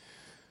richtig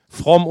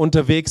fromm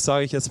unterwegs,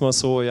 sage ich jetzt mal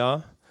so,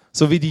 ja,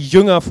 so wie die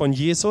Jünger von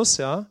Jesus,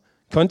 ja,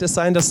 könnte es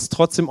sein, dass es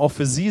trotzdem auch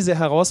für sie sehr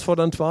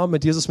herausfordernd war,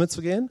 mit Jesus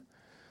mitzugehen?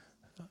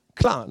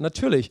 Klar,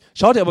 natürlich.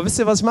 Schaut ihr, aber wisst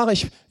ihr, was ich mache?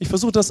 Ich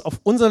versuche das auf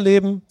unser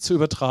Leben zu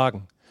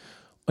übertragen.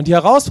 Und die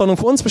Herausforderung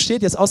für uns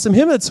besteht jetzt, aus dem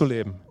Himmel zu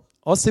leben.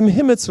 Aus dem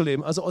Himmel zu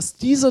leben, also aus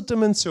dieser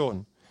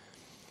Dimension.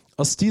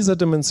 Aus dieser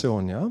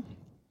Dimension, ja.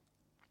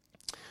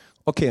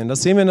 Okay, und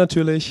das sehen wir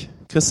natürlich.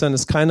 Christian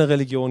ist keine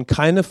Religion,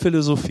 keine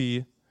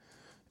Philosophie.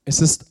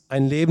 Es ist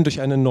ein Leben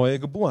durch eine neue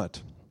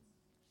Geburt.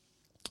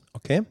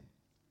 Okay?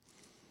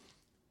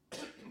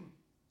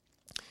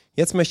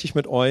 Jetzt möchte ich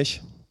mit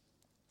euch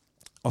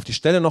auf die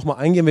Stelle nochmal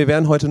eingehen. Wir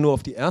werden heute nur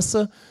auf die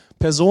erste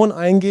Person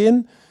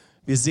eingehen.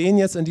 Wir sehen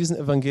jetzt in diesen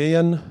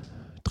Evangelien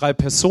 3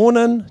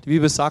 Personen. Die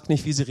Bibel sagt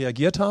nicht, wie sie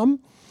reagiert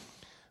haben.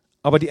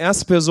 Aber die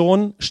erste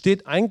Person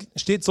steht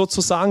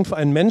sozusagen für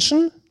einen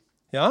Menschen,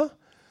 ja,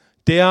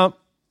 der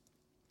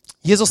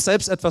Jesus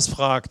selbst etwas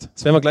fragt.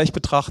 Das werden wir gleich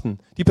betrachten.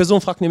 Die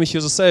Person fragt nämlich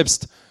Jesus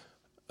selbst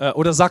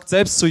oder sagt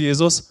selbst zu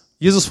Jesus,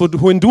 Jesus,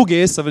 wohin du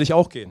gehst, da will ich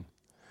auch gehen.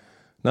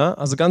 Na,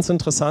 also ganz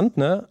interessant.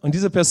 Ne? Und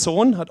diese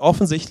Person hat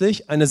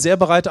offensichtlich eine sehr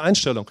breite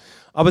Einstellung.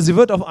 Aber sie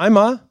wird auf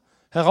einmal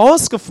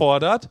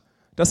herausgefordert,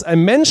 dass ein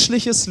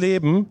menschliches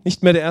Leben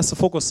nicht mehr der erste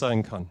Fokus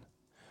sein kann.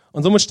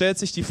 Und somit stellt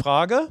sich die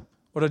Frage,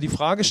 oder die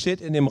Frage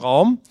steht in dem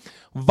Raum,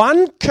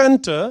 wann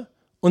könnte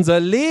unser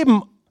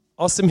Leben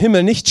aus dem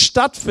Himmel nicht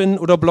stattfinden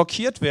oder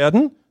blockiert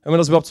werden, wenn man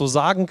das überhaupt so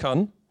sagen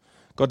kann.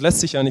 Gott lässt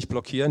sich ja nicht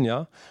blockieren,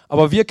 ja.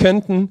 Aber wir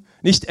könnten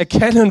nicht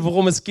erkennen,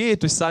 worum es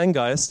geht durch seinen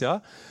Geist,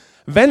 ja.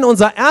 Wenn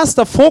unser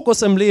erster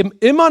Fokus im Leben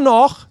immer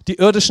noch die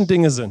irdischen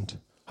Dinge sind.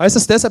 Heißt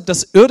es deshalb,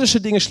 dass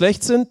irdische Dinge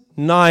schlecht sind?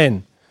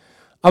 Nein.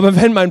 Aber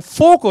wenn mein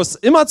Fokus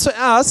immer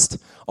zuerst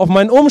auf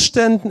meinen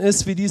Umständen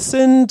ist, wie die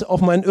sind,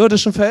 auf meinen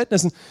irdischen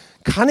Verhältnissen,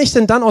 kann ich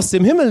denn dann aus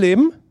dem Himmel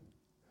leben?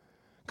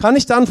 Kann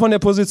ich dann von der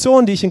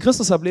Position, die ich in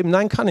Christus habe, leben?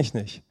 Nein, kann ich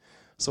nicht.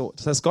 So,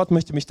 das heißt, Gott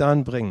möchte mich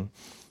dahin bringen.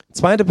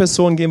 Zweite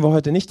Person gehen wir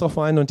heute nicht drauf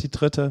ein und die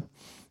dritte,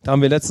 da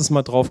haben wir letztes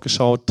Mal drauf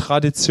geschaut,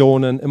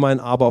 Traditionen, immer ein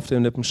Aber auf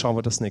den Lippen, schauen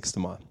wir das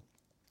nächste Mal.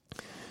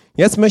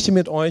 Jetzt möchte ich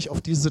mit euch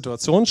auf diese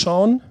Situation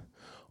schauen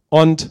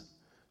und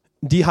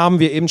die haben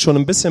wir eben schon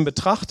ein bisschen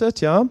betrachtet,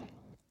 ja.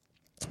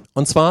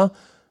 Und zwar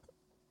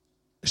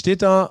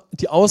steht da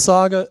die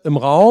Aussage im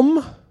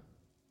Raum,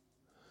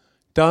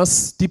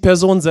 dass die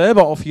Person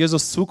selber auf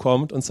Jesus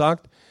zukommt und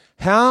sagt,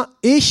 Herr,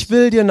 ich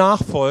will dir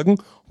nachfolgen,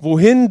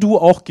 wohin du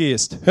auch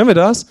gehst. Hören wir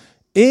das?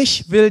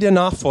 Ich will dir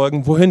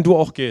nachfolgen, wohin du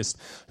auch gehst.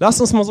 Lasst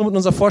uns mal so mit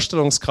unserer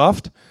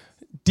Vorstellungskraft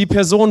die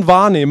Person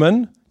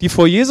wahrnehmen, die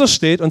vor Jesus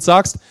steht und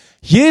sagt,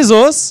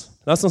 Jesus,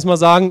 lasst uns mal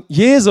sagen,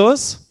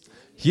 Jesus,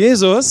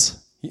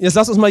 jetzt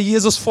lasst uns mal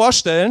Jesus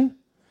vorstellen,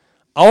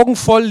 Augen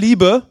voll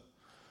Liebe,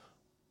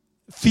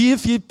 viel,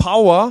 viel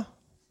Power,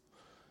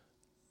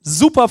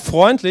 super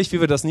freundlich,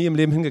 wie wir das nie im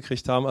Leben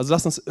hingekriegt haben. Also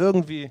lasst uns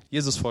irgendwie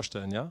Jesus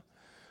vorstellen, ja?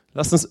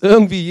 Lasst uns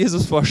irgendwie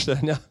Jesus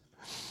vorstellen, ja?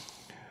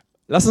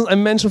 Lasst uns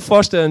einen Menschen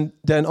vorstellen,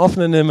 der einen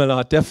offenen Himmel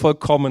hat, der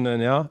Vollkommenen,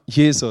 ja?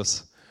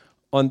 Jesus.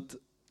 Und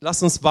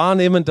lasst uns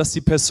wahrnehmen, dass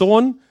die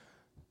Person,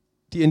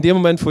 die in dem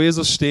Moment vor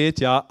Jesus steht,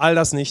 ja, all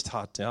das nicht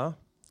hat, ja?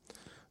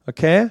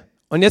 Okay?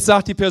 Und jetzt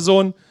sagt die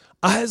Person,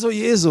 also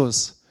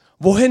Jesus,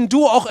 wohin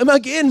du auch immer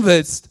gehen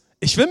willst,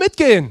 ich will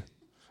mitgehen.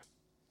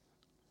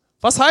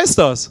 Was heißt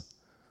das?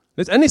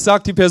 Letztendlich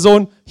sagt die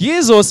Person,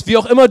 Jesus, wie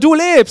auch immer du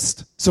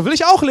lebst, so will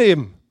ich auch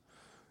leben.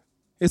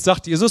 Jetzt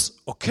sagt Jesus,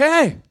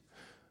 okay,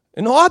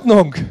 in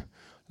Ordnung,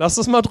 lass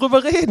uns mal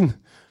drüber reden,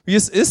 wie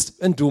es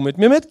ist, wenn du mit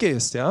mir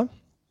mitgehst, ja?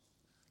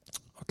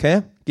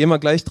 Okay, gehen wir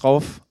gleich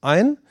drauf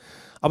ein.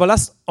 Aber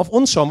lasst auf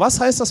uns schauen. Was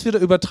heißt das wieder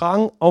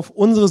übertragen auf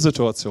unsere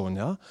Situation,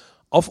 ja?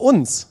 Auf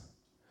uns.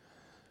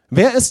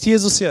 Wer ist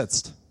Jesus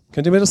jetzt?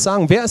 Könnt ihr mir das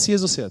sagen? Wer ist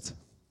Jesus jetzt?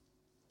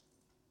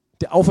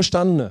 Der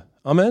Auferstandene.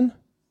 Amen?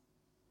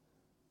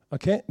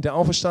 Okay, der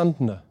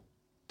Auferstandene.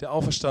 Der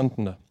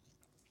Auferstandene.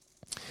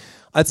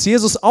 Als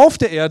Jesus auf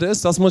der Erde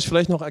ist, das muss ich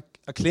vielleicht noch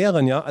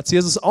erklären, ja? Als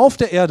Jesus auf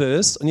der Erde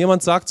ist und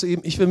jemand sagt zu ihm,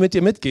 ich will mit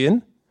dir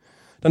mitgehen,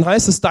 dann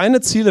heißt es,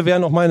 deine Ziele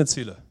wären auch meine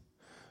Ziele.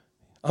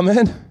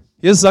 Amen.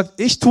 Jesus sagt,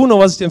 ich tue nur,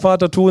 was ich den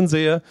Vater tun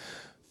sehe.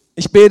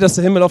 Ich bete, dass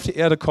der Himmel auf die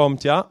Erde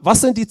kommt, ja?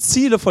 Was sind die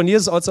Ziele von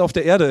Jesus, als er auf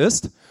der Erde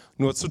ist?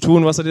 Nur zu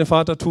tun, was er den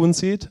Vater tun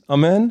sieht.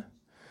 Amen.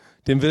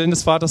 Den Willen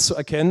des Vaters zu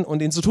erkennen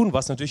und ihn zu tun,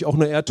 was natürlich auch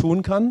nur er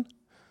tun kann.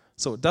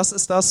 So, das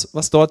ist das,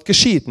 was dort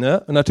geschieht,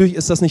 ne? Und natürlich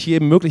ist das nicht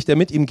jedem möglich, der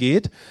mit ihm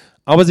geht,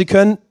 aber sie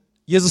können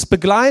Jesus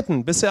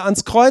begleiten, bis er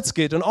ans Kreuz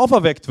geht und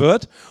auferweckt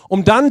wird,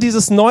 um dann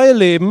dieses neue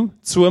Leben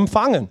zu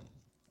empfangen.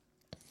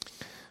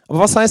 Aber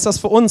was heißt das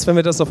für uns, wenn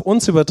wir das auf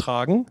uns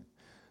übertragen?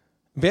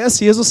 Wer ist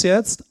Jesus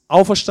jetzt?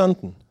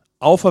 Auferstanden,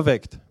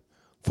 auferweckt.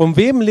 Von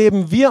wem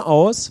leben wir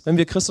aus, wenn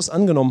wir Christus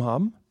angenommen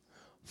haben?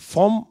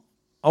 Vom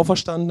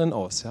Auferstandenen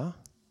aus, ja?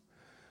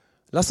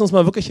 Lasst uns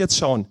mal wirklich jetzt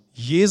schauen.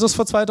 Jesus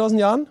vor 2000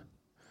 Jahren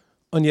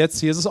und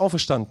jetzt Jesus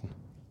auferstanden.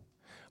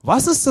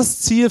 Was ist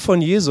das Ziel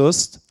von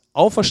Jesus,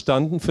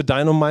 auferstanden für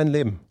dein und mein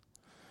Leben?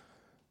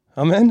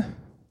 Amen.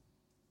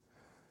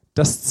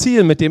 Das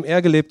Ziel, mit dem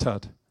er gelebt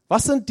hat.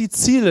 Was sind die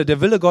Ziele,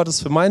 der Wille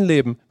Gottes für mein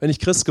Leben, wenn ich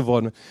Christ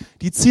geworden bin?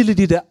 Die Ziele,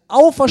 die der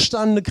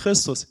auferstandene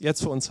Christus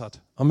jetzt für uns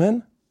hat.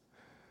 Amen.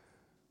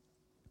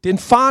 Den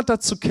Vater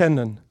zu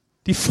kennen,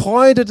 die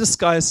Freude des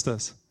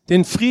Geistes,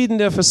 den Frieden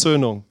der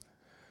Versöhnung,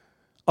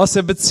 aus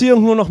der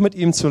Beziehung nur noch mit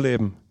ihm zu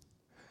leben,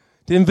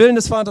 den Willen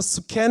des Vaters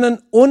zu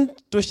kennen und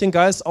durch den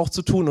Geist auch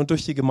zu tun und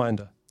durch die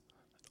Gemeinde,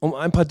 um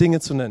ein paar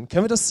Dinge zu nennen.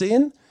 Können wir das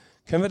sehen?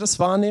 Können wir das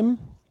wahrnehmen?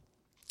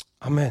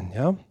 Amen,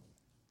 ja.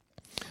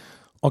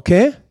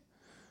 Okay.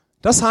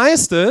 Das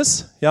heißt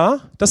es,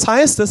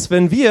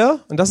 wenn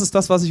wir, und das ist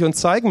das, was ich uns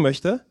zeigen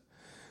möchte,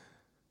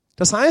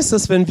 das heißt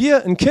es, wenn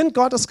wir ein Kind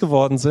Gottes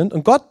geworden sind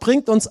und Gott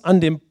bringt uns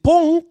an den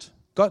Punkt,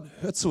 Gott,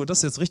 hör zu, das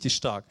ist jetzt richtig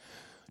stark.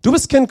 Du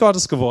bist Kind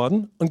Gottes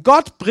geworden und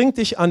Gott bringt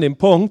dich an den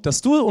Punkt,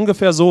 dass du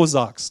ungefähr so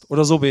sagst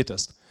oder so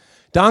betest.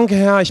 Danke,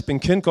 Herr, ich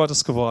bin Kind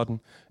Gottes geworden.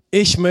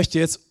 Ich möchte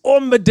jetzt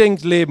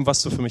unbedingt leben,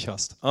 was du für mich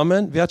hast.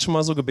 Amen. Wer hat schon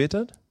mal so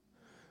gebetet?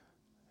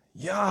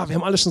 Ja, wir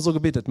haben alle schon so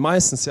gebetet.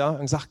 Meistens, ja.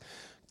 Und gesagt,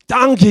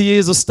 danke,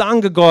 Jesus,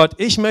 danke, Gott.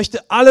 Ich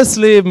möchte alles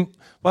leben,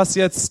 was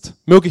jetzt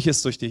möglich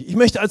ist durch dich. Ich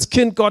möchte als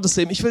Kind Gottes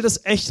leben. Ich will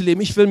das echte Leben.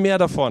 Ich will mehr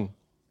davon.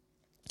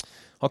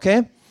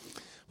 Okay?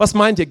 Was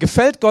meint ihr?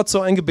 Gefällt Gott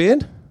so ein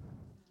Gebet?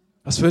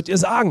 Was würdet ihr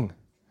sagen?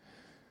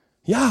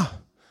 Ja,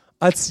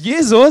 als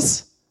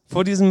Jesus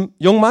vor diesem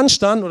jungen Mann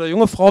stand oder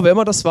junge Frau, wer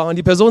immer das war, und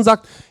die Person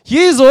sagt,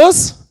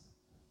 Jesus,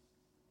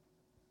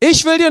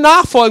 ich will dir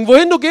nachfolgen,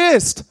 wohin du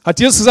gehst. Hat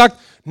Jesus gesagt,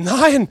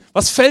 nein,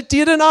 was fällt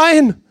dir denn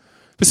ein?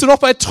 Bist du noch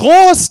bei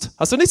Trost?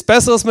 Hast du nichts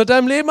Besseres mit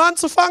deinem Leben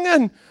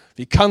anzufangen?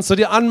 Wie kannst du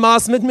dir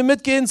anmaßen, mit mir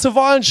mitgehen zu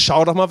wollen?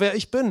 Schau doch mal, wer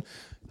ich bin.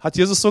 Hat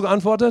Jesus so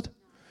geantwortet?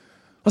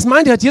 Was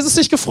meint ihr? Hat Jesus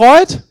sich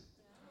gefreut?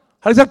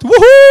 Hat er gesagt,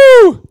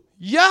 wuhu,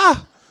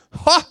 ja,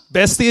 ho,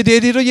 beste Idee,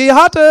 die du je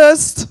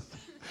hattest.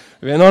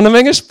 Wir werden noch eine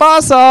Menge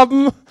Spaß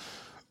haben.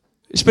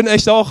 Ich bin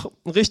echt auch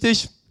ein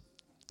richtig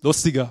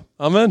lustiger.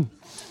 Amen.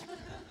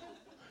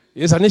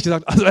 Jesus hat nicht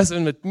gesagt, also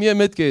wenn du mit mir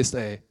mitgehst,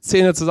 ey,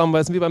 Zähne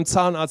zusammenbeißen, wie beim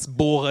Zahnarzt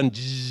bohren.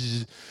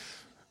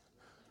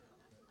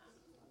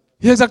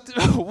 Er hat gesagt,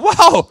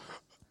 wow,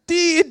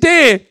 die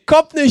Idee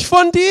kommt nicht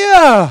von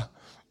dir.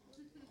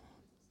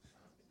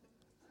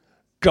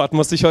 Gott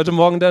muss dich heute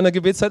Morgen in deiner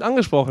Gebetszeit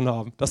angesprochen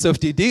haben, dass du auf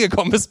die Idee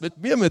gekommen bist, mit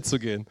mir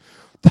mitzugehen.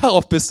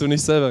 Darauf bist du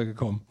nicht selber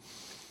gekommen.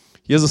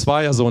 Jesus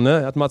war ja so,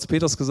 ne? Er hat mal zu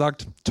Petrus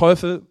gesagt,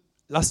 Teufel,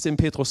 lass den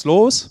Petrus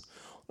los.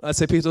 Und als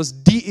der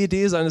Petrus die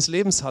Idee seines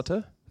Lebens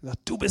hatte, gesagt,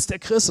 du bist der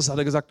Christus, hat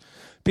er gesagt,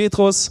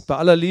 Petrus, bei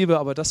aller Liebe,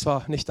 aber das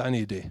war nicht deine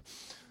Idee.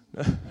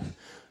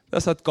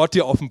 Das hat Gott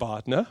dir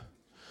offenbart, ne?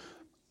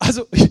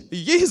 Also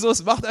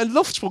Jesus macht einen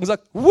Luftsprung und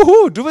sagt,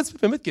 wuhu, du willst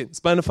mit mir mitgehen. Das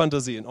ist meine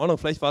Fantasie. In Ordnung,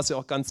 vielleicht war es ja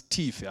auch ganz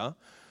tief, ja.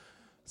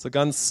 So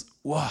ganz,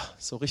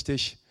 so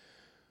richtig,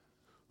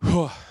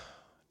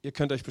 ihr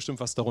könnt euch bestimmt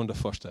was darunter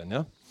vorstellen,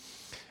 ja.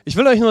 Ich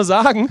will euch nur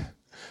sagen,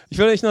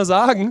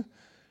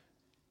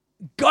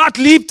 Gott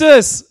liebt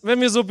es, wenn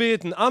wir so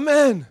beten.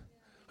 Amen.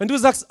 Wenn du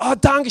sagst, oh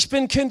danke, ich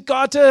bin Kind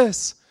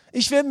Gottes.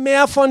 Ich will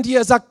mehr von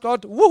dir, sagt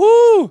Gott,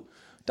 wuhu,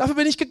 dafür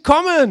bin ich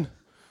gekommen.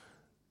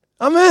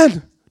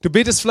 Amen. Du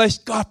betest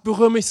vielleicht, Gott,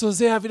 berühre mich so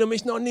sehr, wie du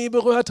mich noch nie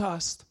berührt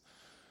hast.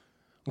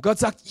 Und Gott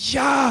sagt,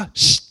 ja,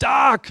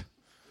 stark.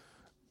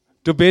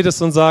 Du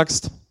betest und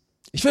sagst,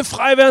 ich will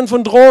frei werden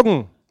von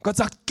Drogen. Gott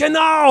sagt,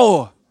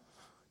 genau.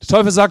 Der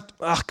Teufel sagt,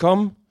 ach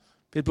komm,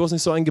 bet bloß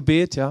nicht so ein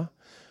Gebet, ja.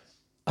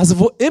 Also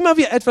wo immer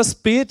wir etwas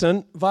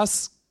beten,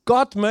 was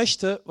Gott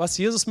möchte, was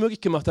Jesus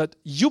möglich gemacht hat,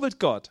 jubelt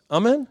Gott.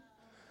 Amen.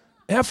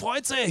 Er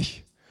freut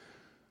sich.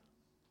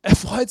 Er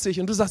freut sich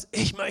und du sagst,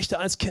 ich möchte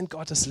als Kind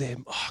Gottes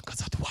leben. Oh, Gott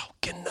sagt, wow,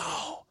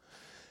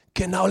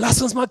 genau,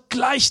 lass uns mal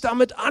gleich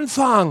damit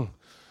anfangen.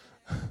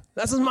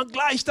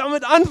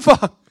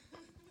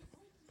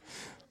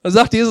 Dann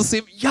sagt Jesus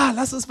ihm, ja,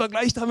 lass uns mal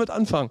gleich damit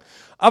anfangen.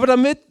 Aber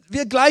damit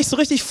wir gleich so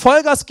richtig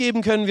Vollgas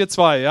geben können, wir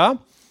zwei, ja,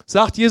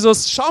 sagt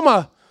Jesus, schau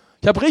mal,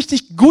 ich habe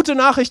richtig gute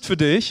Nachricht für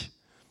dich.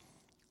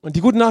 Und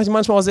die gute Nachricht ist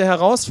manchmal auch sehr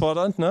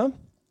herausfordernd, ne?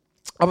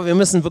 Aber wir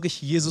müssen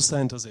wirklich Jesus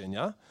dahinter sehen,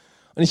 ja.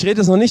 Und ich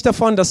rede jetzt noch nicht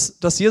davon, dass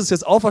Jesus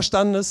jetzt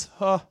auferstanden ist.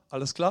 Ha,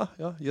 alles klar,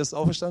 ja, Jesus ist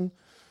auferstanden.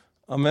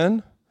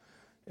 Amen.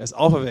 Er ist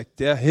auferweckt,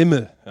 der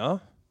Himmel,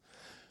 ja.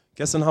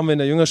 Gestern haben wir in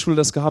der Jüngerschule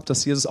das gehabt,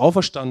 dass Jesus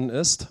auferstanden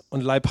ist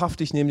und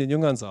leibhaftig neben den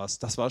Jüngern saß.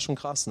 Das war schon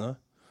krass, ne?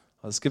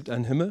 Also es gibt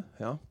einen Himmel,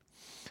 ja.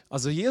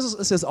 Also Jesus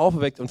ist jetzt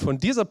auferweckt und von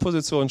dieser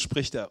Position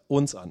spricht er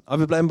uns an.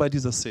 Aber wir bleiben bei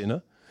dieser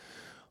Szene.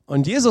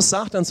 Und Jesus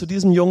sagt dann zu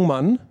diesem jungen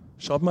Mann,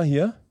 schaut mal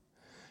hier,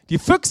 die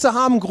Füchse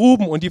haben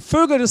Gruben und die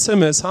Vögel des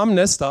Himmels haben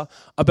Nester,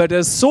 aber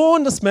der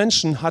Sohn des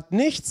Menschen hat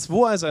nichts,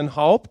 wo er sein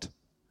Haupt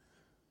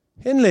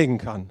hinlegen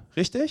kann.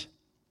 Richtig?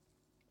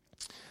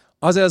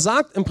 Also er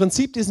sagt im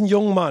Prinzip diesen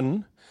jungen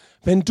Mann,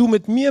 wenn du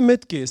mit mir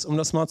mitgehst, um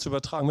das mal zu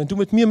übertragen, wenn du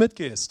mit mir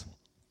mitgehst,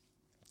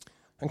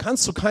 dann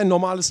kannst du kein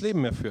normales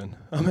Leben mehr führen.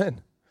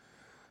 Amen.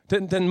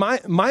 Denn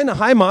meine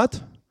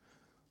Heimat,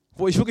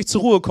 wo ich wirklich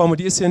zur Ruhe komme,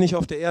 die ist hier nicht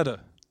auf der Erde,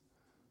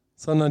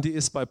 sondern die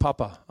ist bei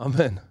Papa.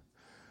 Amen.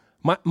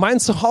 Mein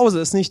Zuhause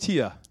ist nicht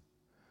hier.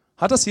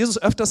 Hat das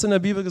Jesus öfters in der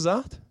Bibel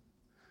gesagt? Er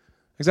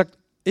hat gesagt,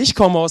 ich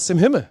komme aus dem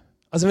Himmel.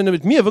 Also wenn du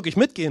mit mir wirklich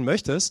mitgehen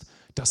möchtest,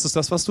 das ist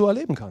das, was du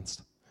erleben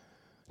kannst.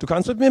 Du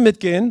kannst mit mir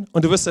mitgehen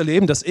und du wirst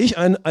erleben, dass ich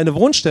eine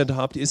Wohnstätte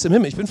habe, die ist im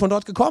Himmel. Ich bin von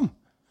dort gekommen.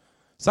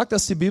 Sagt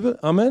das die Bibel?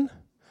 Amen.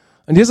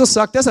 Und Jesus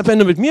sagt deshalb, wenn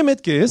du mit mir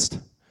mitgehst,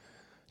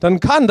 dann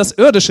kann das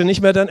Irdische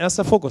nicht mehr dein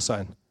erster Fokus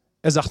sein.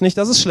 Er sagt nicht,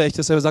 dass es schlecht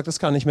ist, er sagt, es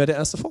kann nicht mehr der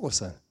erste Fokus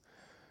sein.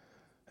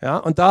 Ja,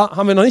 und da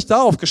haben wir noch nicht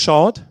darauf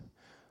geschaut,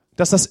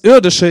 dass das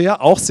Irdische ja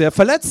auch sehr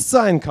verletzt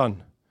sein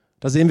kann.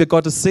 Da sehen wir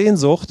Gottes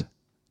Sehnsucht,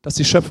 dass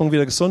die Schöpfung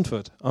wieder gesund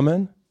wird.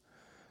 Amen.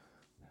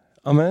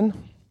 Amen.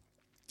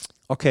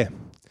 Okay,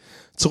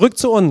 zurück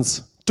zu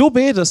uns. Du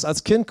betest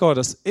als Kind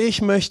Gottes,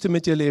 ich möchte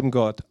mit dir leben,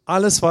 Gott.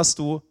 Alles, was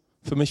du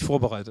für mich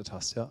vorbereitet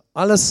hast. Ja?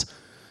 Alles,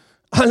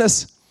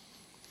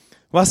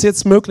 was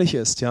jetzt möglich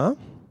ist. Ja?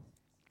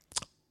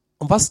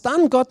 Und was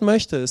dann Gott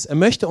möchte, ist, er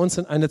möchte uns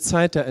in eine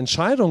Zeit der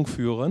Entscheidung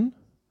führen,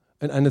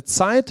 in eine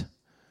Zeit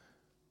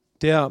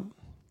der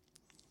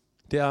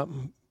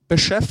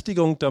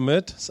Beschäftigung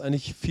damit, ist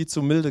eigentlich viel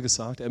zu milde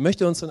gesagt, er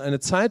möchte uns in eine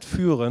Zeit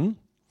führen,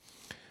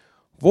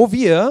 wo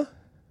wir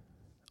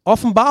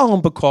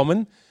Offenbarung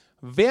bekommen,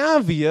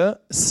 wer wir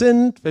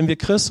sind, wenn wir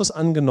Christus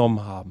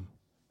angenommen haben.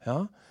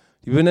 Ja?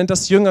 Die Bibel nennt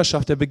das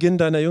Jüngerschaft, der Beginn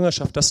deiner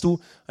Jüngerschaft, dass du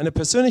eine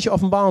persönliche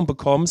Offenbarung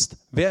bekommst,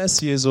 wer ist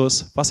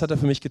Jesus, was hat er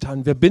für mich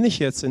getan, wer bin ich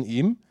jetzt in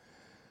ihm,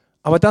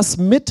 aber das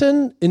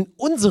mitten in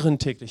unseren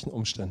täglichen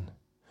Umständen,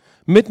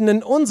 mitten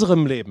in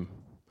unserem Leben,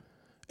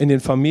 in den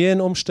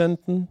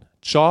Familienumständen,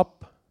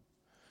 Job,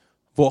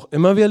 wo auch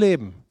immer wir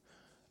leben.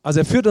 Also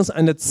er führt uns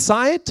eine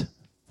Zeit,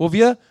 wo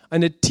wir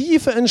eine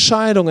tiefe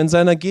Entscheidung in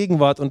seiner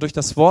Gegenwart und durch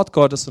das Wort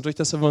Gottes und durch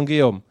das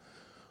Evangelium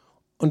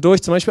und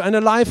durch zum Beispiel eine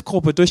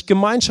Live-Gruppe, durch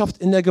Gemeinschaft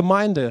in der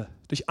Gemeinde,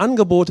 durch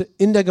Angebote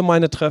in der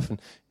Gemeinde treffen.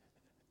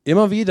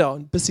 Immer wieder,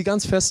 bis sie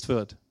ganz fest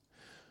wird.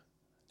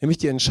 Nämlich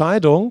die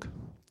Entscheidung,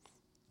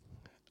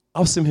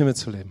 aus dem Himmel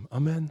zu leben.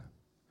 Amen.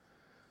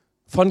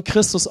 Von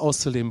Christus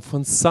auszuleben,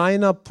 von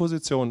seiner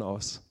Position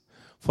aus.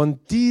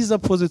 Von dieser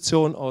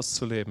Position aus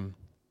zu leben.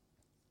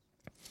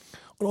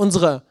 Und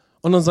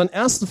unseren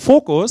ersten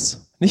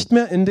Fokus nicht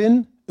mehr in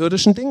den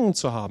irdischen Dingen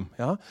zu haben.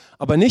 Ja?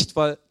 Aber nicht,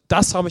 weil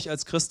das habe ich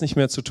als Christ nicht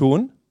mehr zu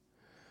tun,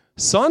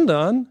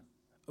 sondern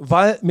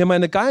weil mir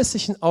meine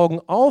geistlichen Augen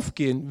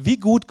aufgehen, wie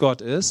gut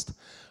Gott ist,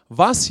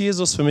 was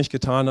Jesus für mich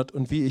getan hat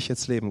und wie ich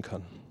jetzt leben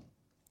kann.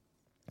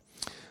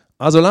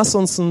 Also lasst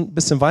uns ein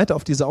bisschen weiter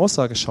auf diese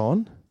Aussage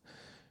schauen.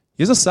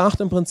 Jesus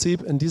sagt im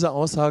Prinzip in dieser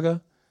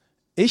Aussage,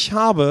 ich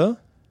habe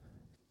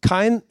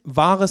kein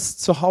wahres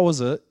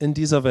Zuhause in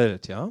dieser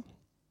Welt. Ja?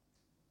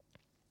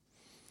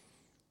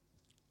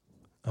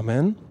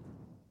 Amen.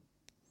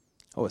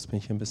 Oh, jetzt bin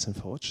ich hier ein bisschen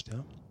verrutscht.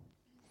 Ja?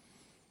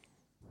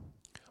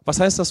 Was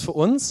heißt das für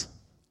uns?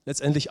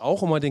 Letztendlich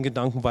auch, um mal den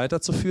Gedanken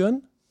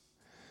weiterzuführen.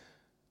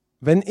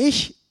 Wenn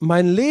ich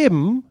mein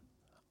Leben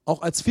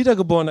auch als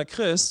wiedergeborener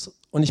Christ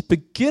und ich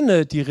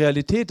beginne, die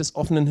Realität des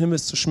offenen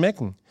Himmels zu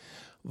schmecken,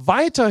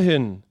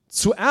 weiterhin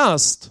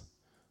zuerst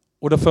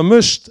oder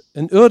vermischt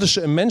in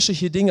irdische, in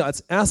menschliche Dinge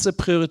als erste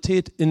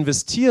Priorität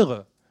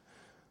investiere,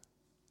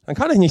 dann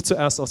kann ich nicht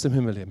zuerst aus dem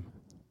Himmel leben.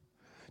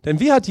 Denn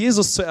wie hat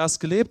Jesus zuerst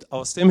gelebt?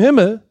 Aus dem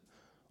Himmel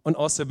und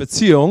aus der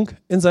Beziehung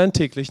in seinen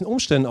täglichen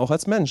Umständen, auch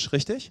als Mensch,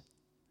 richtig?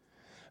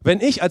 Wenn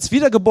ich als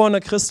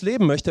wiedergeborener Christ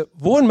leben möchte,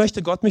 wohin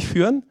möchte Gott mich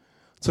führen?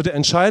 Zu der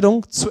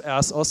Entscheidung,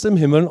 zuerst aus dem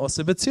Himmel und aus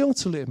der Beziehung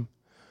zu leben.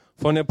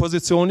 Von der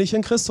Position, die ich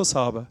in Christus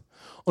habe.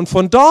 Und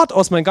von dort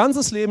aus mein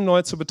ganzes Leben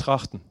neu zu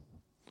betrachten.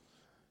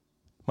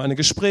 Meine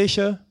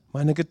Gespräche,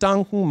 meine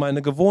Gedanken,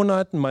 meine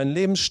Gewohnheiten, mein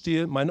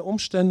Lebensstil, meine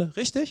Umstände,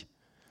 richtig?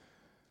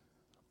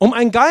 Um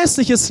ein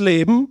geistliches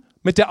Leben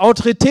mit der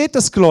Autorität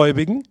des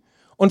Gläubigen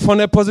und von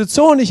der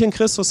Position, die ich in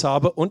Christus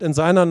habe und in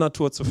seiner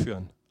Natur zu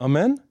führen.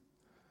 Amen?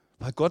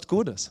 Weil Gott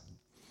gut ist.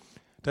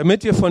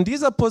 Damit wir von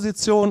dieser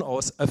Position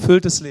aus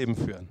erfülltes Leben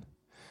führen.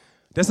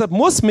 Deshalb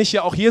muss mich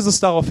ja auch Jesus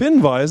darauf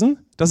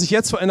hinweisen, dass ich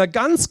jetzt vor einer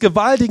ganz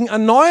gewaltigen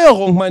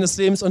Erneuerung meines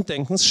Lebens und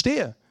Denkens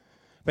stehe.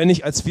 Wenn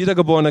ich als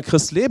wiedergeborener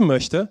Christ leben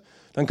möchte,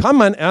 dann kann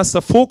mein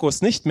erster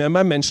Fokus nicht mehr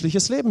mein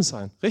menschliches Leben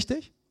sein.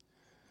 Richtig?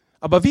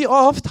 Aber wie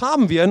oft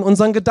haben wir in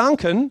unseren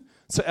Gedanken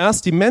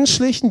zuerst die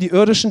menschlichen, die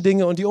irdischen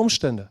Dinge und die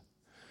Umstände?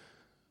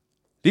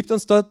 Liebt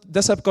uns dort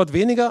deshalb Gott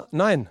weniger?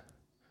 Nein.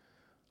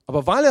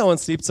 Aber weil er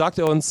uns liebt, sagt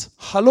er uns,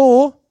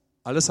 hallo,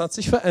 alles hat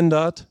sich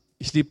verändert,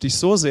 ich liebe dich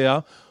so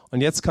sehr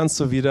und jetzt kannst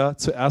du wieder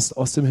zuerst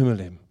aus dem Himmel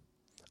leben.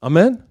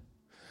 Amen.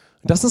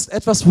 Und das ist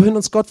etwas, wohin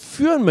uns Gott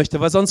führen möchte,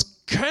 weil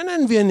sonst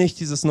können wir nicht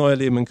dieses neue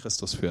Leben in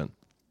Christus führen.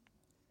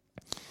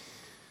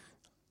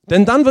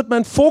 Denn dann wird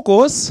mein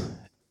Fokus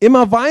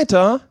immer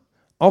weiter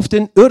auf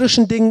den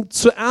irdischen Dingen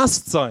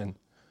zuerst sein.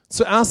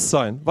 Zuerst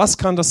sein. Was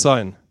kann das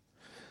sein?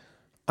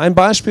 Ein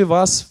Beispiel,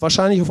 was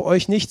wahrscheinlich auf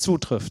euch nicht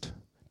zutrifft.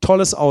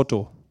 Tolles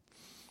Auto.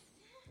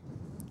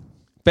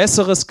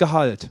 Besseres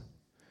Gehalt.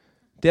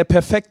 Der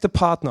perfekte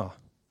Partner.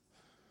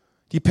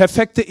 Die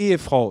perfekte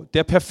Ehefrau.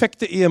 Der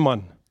perfekte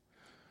Ehemann.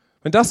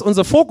 Wenn das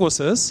unser Fokus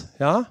ist,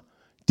 ja,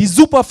 die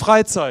super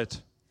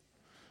Freizeit,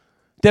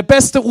 Der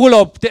beste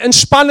Urlaub, der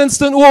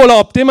entspannendste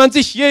Urlaub, den man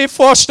sich je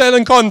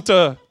vorstellen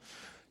konnte.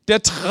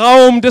 Der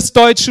Traum des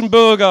deutschen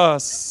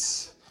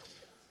Bürgers.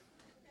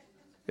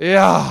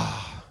 Ja,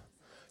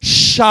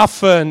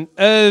 schaffen,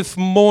 11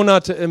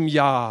 Monate im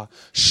Jahr,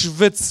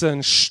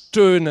 schwitzen,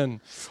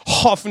 stöhnen,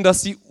 hoffen,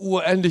 dass die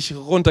Uhr endlich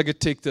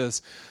runtergetickt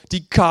ist,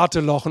 die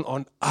Karte lochen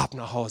und ab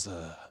nach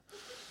Hause.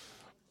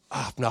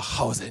 Ab nach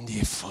Hause in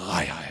die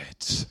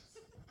Freiheit.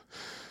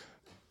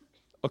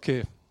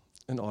 Okay,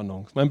 in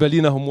Ordnung. Mein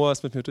Berliner Humor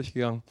ist mit mir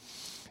durchgegangen.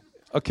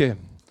 Okay.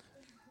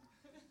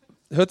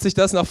 Hört sich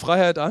das nach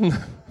Freiheit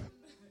an?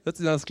 Hört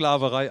sich nach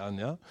Sklaverei an,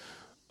 ja?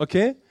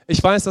 Okay?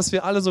 Ich weiß, dass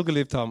wir alle so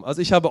gelebt haben.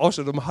 Also ich habe auch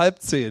schon um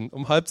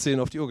 9:30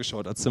 auf die Uhr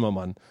geschaut als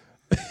Zimmermann.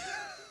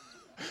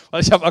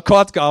 Weil ich habe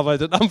Akkord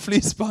gearbeitet am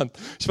Fließband.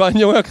 Ich war ein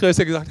junger Christ,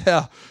 der gesagt,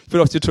 Herr, ich bin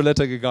auf die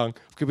Toilette gegangen,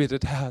 habe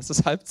gebetet, Herr, es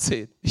ist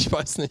 9:30. Ich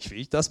weiß nicht, wie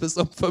ich das bis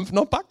um 5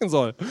 noch packen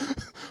soll.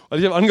 Und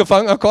ich habe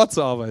angefangen, Akkord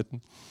zu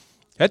arbeiten.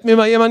 Hätte mir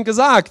mal jemand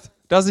gesagt,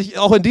 dass ich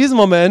auch in diesem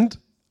Moment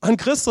an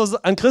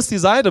Christi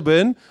Seite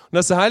bin und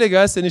dass der Heilige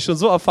Geist, den ich schon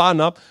so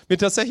erfahren habe, mir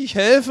tatsächlich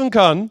helfen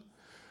kann,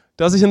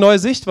 dass ich eine neue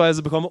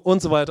Sichtweise bekomme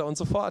und so weiter und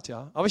so fort.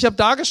 Ja. Aber ich habe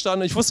da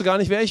gestanden und ich wusste gar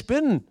nicht, wer ich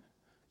bin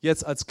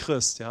jetzt als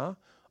Christ. Ja.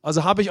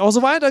 Also habe ich auch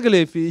so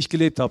weitergelebt, wie ich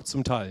gelebt habe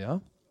zum Teil.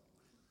 Ja.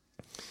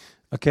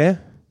 Okay?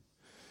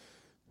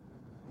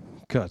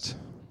 Gut.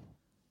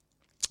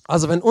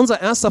 Also wenn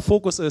unser erster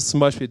Fokus ist, zum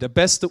Beispiel der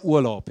beste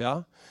Urlaub,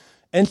 ja,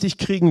 endlich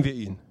kriegen wir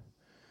ihn.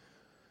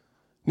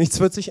 Nichts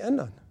wird sich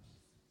ändern.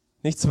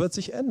 Nichts wird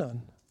sich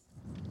ändern.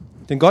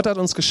 Denn Gott hat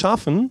uns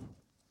geschaffen,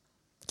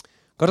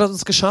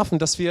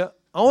 dass wir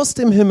aus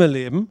dem Himmel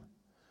leben,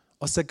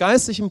 aus der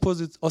geistlichen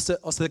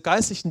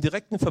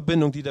geistlichen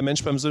Verbindung, die der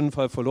Mensch beim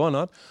Sündenfall verloren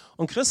hat.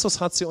 Und Christus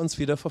hat sie uns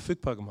wieder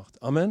verfügbar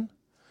gemacht. Amen.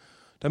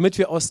 Damit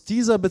wir aus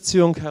dieser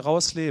Beziehung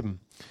heraus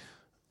leben.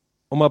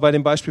 Um mal bei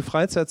dem Beispiel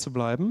Freizeit zu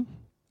bleiben.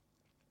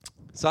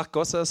 Sagt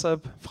Gott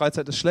deshalb,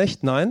 Freizeit ist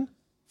schlecht? Nein,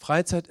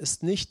 Freizeit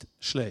ist nicht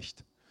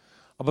schlecht.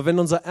 Aber wenn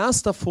unser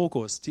erster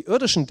Fokus die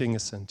irdischen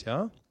Dinge sind,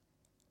 ja,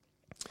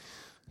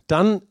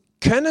 dann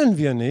können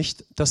wir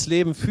nicht das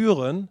Leben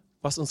führen,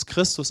 was uns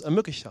Christus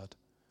ermöglicht hat.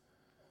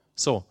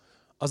 So,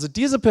 also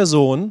diese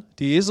Person,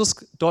 die Jesus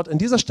dort an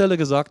dieser Stelle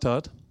gesagt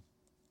hat,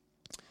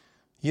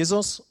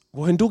 Jesus,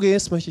 wohin du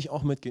gehst, möchte ich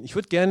auch mitgehen. Ich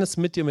würde gerne jetzt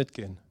mit dir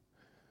mitgehen.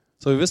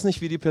 So, wir wissen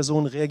nicht, wie die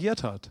Person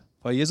reagiert hat.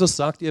 Weil Jesus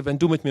sagt ihr, wenn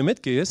du mit mir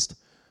mitgehst,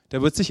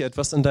 da wird sich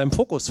etwas in deinem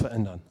Fokus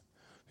verändern.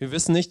 Wir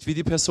wissen nicht, wie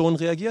die Person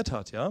reagiert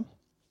hat, ja?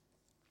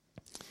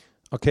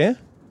 Okay?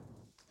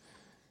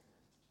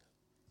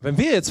 Wenn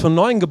wir jetzt von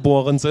Neuem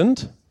geboren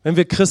sind, wenn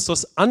wir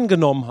Christus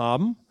angenommen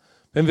haben,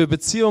 wenn wir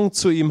Beziehungen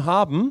zu ihm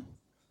haben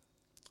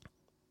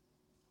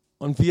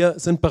und wir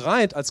sind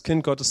bereit, als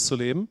Kind Gottes zu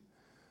leben,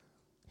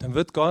 dann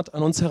wird Gott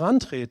an uns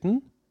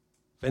herantreten,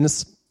 wenn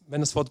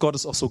das Wort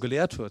Gottes auch so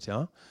gelehrt wird,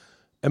 ja?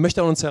 Er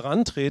möchte an uns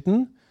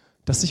herantreten,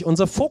 dass sich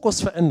unser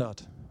Fokus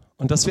verändert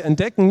und dass wir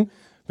entdecken,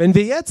 wenn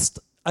wir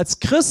jetzt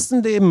als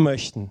Christen leben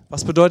möchten,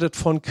 was bedeutet,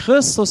 von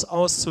Christus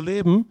aus zu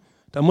leben,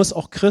 da muss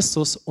auch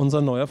Christus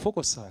unser neuer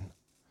Fokus sein.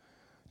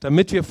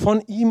 Damit wir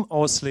von ihm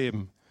aus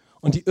leben.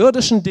 Und die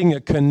irdischen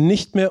Dinge können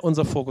nicht mehr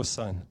unser Fokus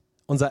sein.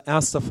 Unser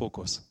erster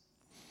Fokus.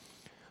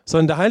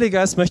 Sondern der Heilige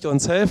Geist möchte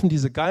uns helfen,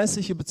 diese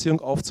geistliche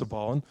Beziehung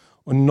aufzubauen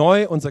und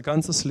neu unser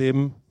ganzes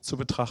Leben zu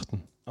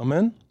betrachten.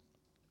 Amen.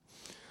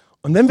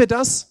 Und wenn wir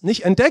das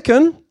nicht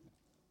entdecken,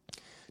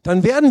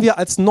 dann werden wir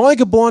als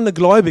neugeborene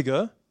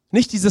Gläubige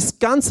nicht dieses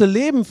ganze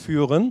Leben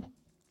führen,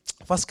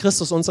 was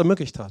Christus uns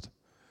ermöglicht hat.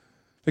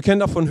 Wir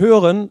können davon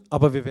hören,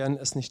 aber wir werden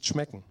es nicht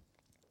schmecken.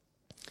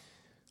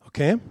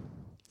 Okay?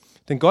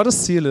 Denn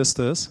Gottes Ziel ist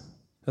es,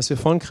 dass wir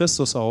von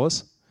Christus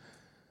aus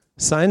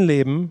sein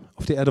Leben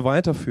auf der Erde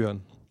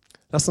weiterführen.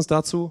 Lasst uns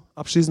dazu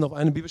abschließend auf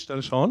eine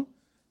Bibelstelle schauen.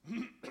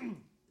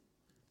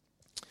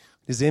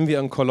 Die sehen wir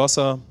in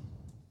Kolosser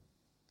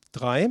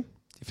 3,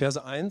 die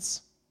Verse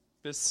 1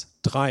 bis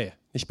 3.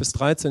 Nicht bis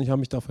 13, ich habe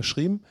mich da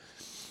verschrieben.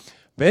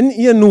 Wenn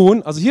ihr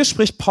nun, also hier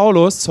spricht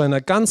Paulus zu einer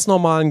ganz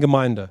normalen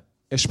Gemeinde.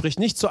 Er spricht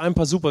nicht zu ein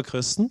paar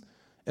Superchristen,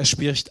 er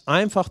spricht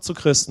einfach zu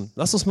Christen.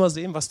 Lasst uns mal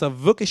sehen, was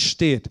da wirklich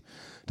steht,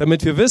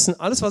 damit wir wissen,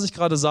 alles, was ich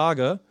gerade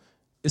sage,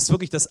 ist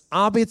wirklich das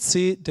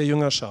ABC der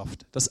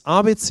Jüngerschaft, das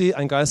ABC,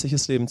 ein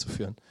geistliches Leben zu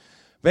führen.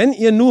 Wenn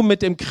ihr nun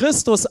mit dem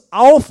Christus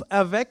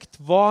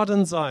auferweckt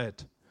worden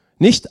seid,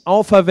 nicht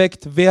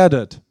auferweckt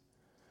werdet,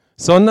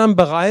 sondern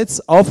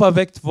bereits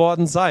auferweckt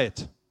worden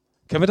seid.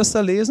 Können wir das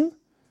da lesen?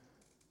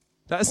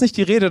 Da ist nicht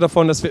die Rede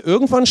davon, dass wir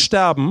irgendwann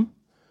sterben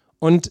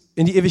und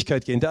in die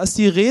Ewigkeit gehen. Da ist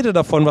die Rede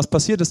davon, was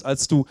passiert ist,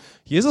 als du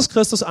Jesus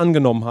Christus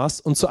angenommen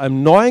hast und zu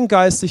einem neuen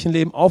geistlichen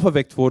Leben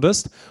auferweckt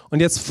wurdest und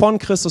jetzt von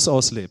Christus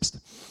aus lebst.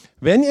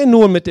 Wenn ihr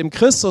nun mit dem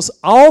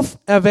Christus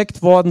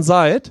auferweckt worden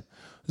seid,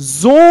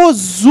 so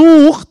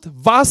sucht,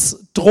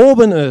 was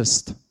droben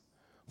ist,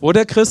 wo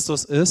der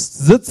Christus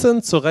ist,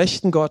 sitzend zur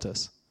Rechten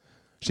Gottes.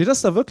 Steht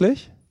das da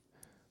wirklich?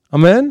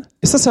 Amen.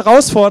 Ist das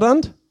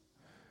herausfordernd?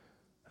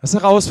 Das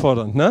ist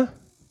herausfordernd, ne?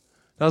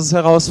 Das ist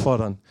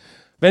herausfordernd.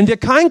 Wenn wir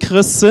kein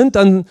Christ sind,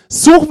 dann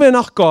suchen wir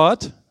nach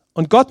Gott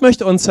und Gott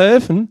möchte uns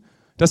helfen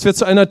dass wir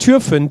zu einer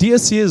Tür finden, die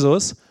ist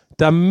Jesus,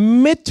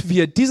 damit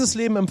wir dieses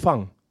Leben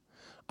empfangen.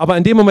 Aber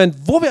in dem Moment,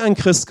 wo wir ein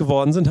Christ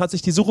geworden sind, hat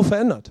sich die Suche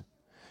verändert.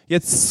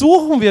 Jetzt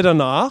suchen wir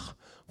danach,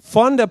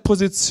 von der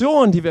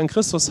Position, die wir in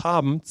Christus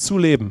haben, zu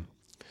leben.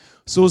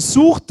 So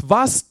sucht,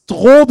 was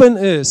droben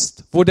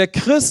ist, wo der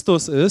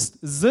Christus ist,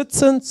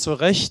 sitzend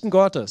zur Rechten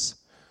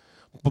Gottes,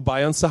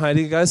 wobei uns der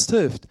Heilige Geist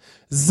hilft.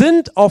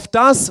 Sind auf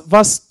das,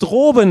 was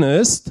droben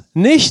ist,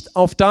 nicht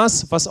auf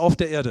das, was auf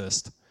der Erde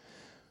ist.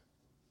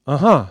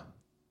 Aha.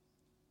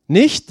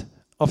 Nicht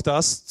auf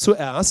das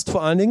zuerst,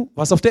 vor allen Dingen,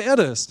 was auf der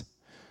Erde ist.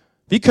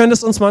 Wie könnte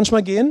es uns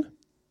manchmal gehen?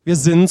 Wir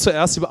sinnen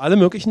zuerst über alle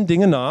möglichen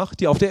Dinge nach,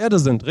 die auf der Erde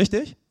sind.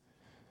 Richtig?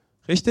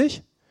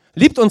 Richtig?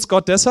 Liebt uns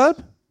Gott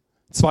deshalb?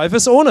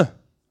 Zweifelsohne.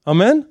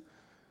 Amen.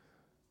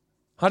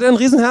 Hat er ein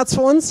Riesenherz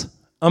für uns?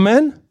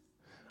 Amen.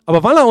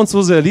 Aber weil er uns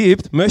so sehr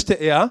liebt, möchte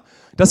er,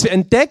 dass wir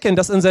entdecken,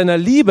 dass in seiner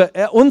Liebe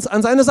er uns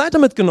an seine Seite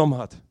mitgenommen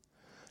hat.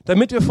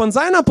 Damit wir von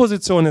seiner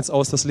Position jetzt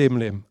aus das Leben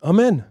leben.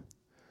 Amen.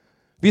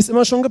 Wie es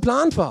immer schon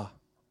geplant war.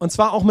 Und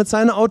zwar auch mit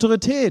seiner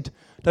Autorität.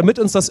 Damit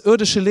uns das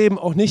irdische Leben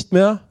auch nicht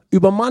mehr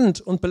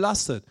übermannt und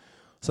belastet.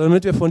 Sondern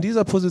damit wir von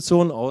dieser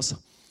Position aus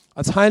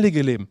als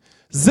Heilige leben.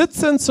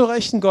 Sitzen zur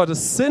Rechten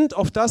Gottes, sind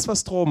auf das,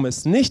 was droben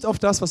ist, nicht auf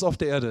das, was auf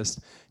der Erde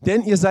ist.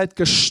 Denn ihr seid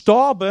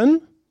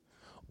gestorben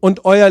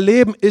und euer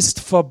Leben ist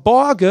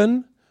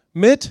verborgen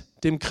mit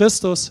dem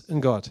Christus in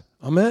Gott.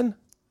 Amen.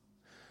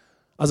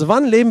 Also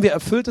wann leben wir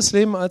erfülltes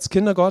Leben als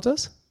Kinder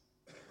Gottes?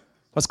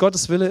 Was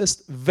Gottes Wille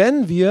ist,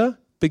 wenn wir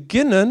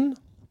beginnen,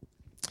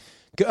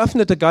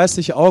 geöffnete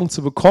geistliche Augen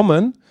zu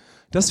bekommen,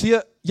 dass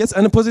wir jetzt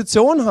eine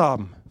Position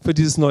haben für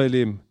dieses neue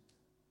Leben.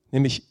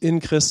 Nämlich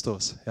in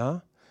Christus,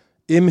 ja,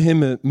 im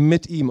Himmel,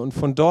 mit ihm. Und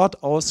von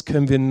dort aus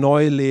können wir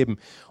neu leben.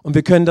 Und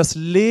wir können das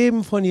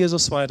Leben von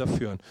Jesus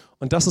weiterführen.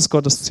 Und das ist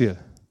Gottes Ziel.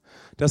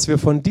 Dass wir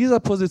von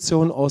dieser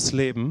Position aus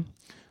leben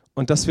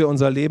und dass wir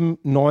unser Leben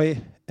neu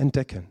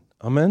entdecken.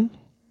 Amen.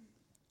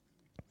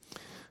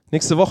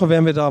 Nächste Woche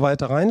werden wir da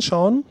weiter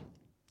reinschauen,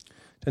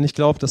 denn ich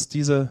glaube, dass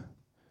dieses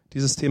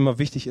Thema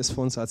wichtig ist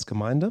für uns als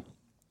Gemeinde.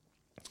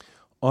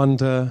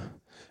 Und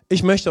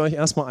ich möchte euch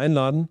erstmal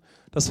einladen,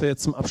 dass wir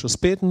jetzt zum Abschluss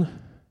beten.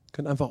 Ihr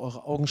könnt einfach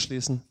eure Augen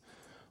schließen.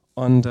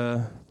 Und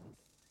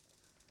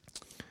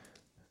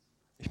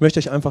ich möchte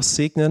euch einfach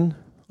segnen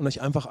und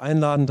euch einfach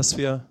einladen, dass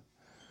wir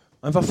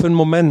einfach für einen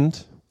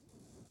Moment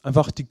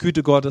einfach die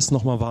Güte Gottes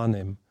nochmal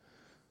wahrnehmen.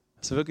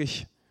 Dass wir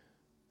wirklich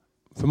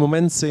für einen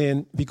Moment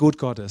sehen, wie gut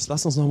Gott ist.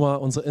 Lasst uns nochmal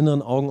unsere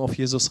inneren Augen auf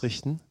Jesus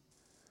richten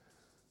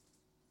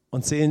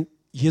und sehen,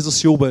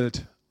 Jesus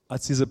jubelt,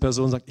 als diese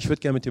Person sagt, ich würde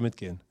gerne mit dir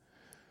mitgehen.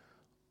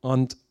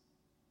 Und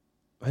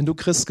wenn du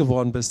Christ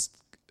geworden bist,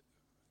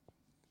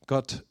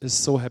 Gott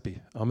ist so happy.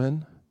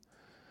 Amen.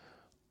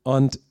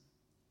 Und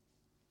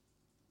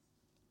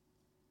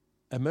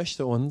er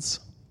möchte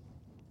uns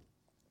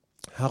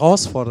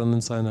herausfordern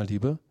in seiner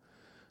Liebe,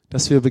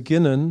 dass wir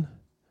beginnen,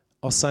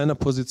 aus seiner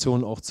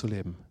Position auch zu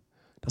leben.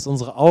 Dass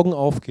unsere Augen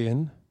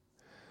aufgehen,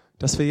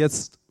 dass wir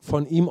jetzt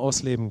von ihm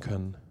aus leben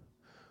können.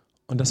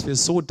 Und dass wir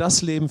so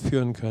das Leben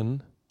führen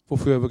können,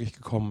 wofür er wirklich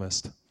gekommen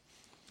ist.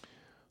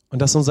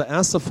 Und dass unser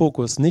erster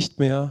Fokus nicht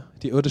mehr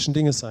die irdischen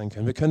Dinge sein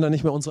können. Wir können da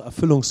nicht mehr unsere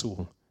Erfüllung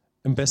suchen.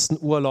 Im besten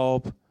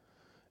Urlaub,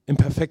 in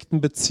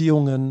perfekten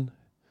Beziehungen,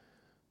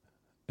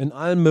 in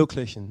allem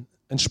Möglichen.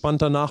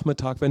 Entspannter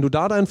Nachmittag. Wenn du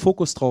da deinen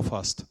Fokus drauf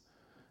hast,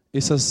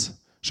 ist es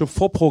schon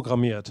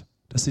vorprogrammiert,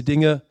 dass die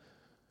Dinge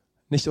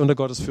nicht unter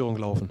Gottes Führung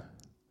laufen.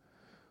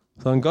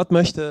 Sondern Gott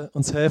möchte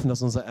uns helfen,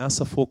 dass unser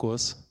erster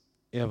Fokus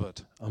er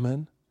wird.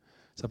 Amen.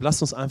 Deshalb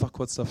lasst uns einfach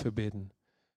kurz dafür beten.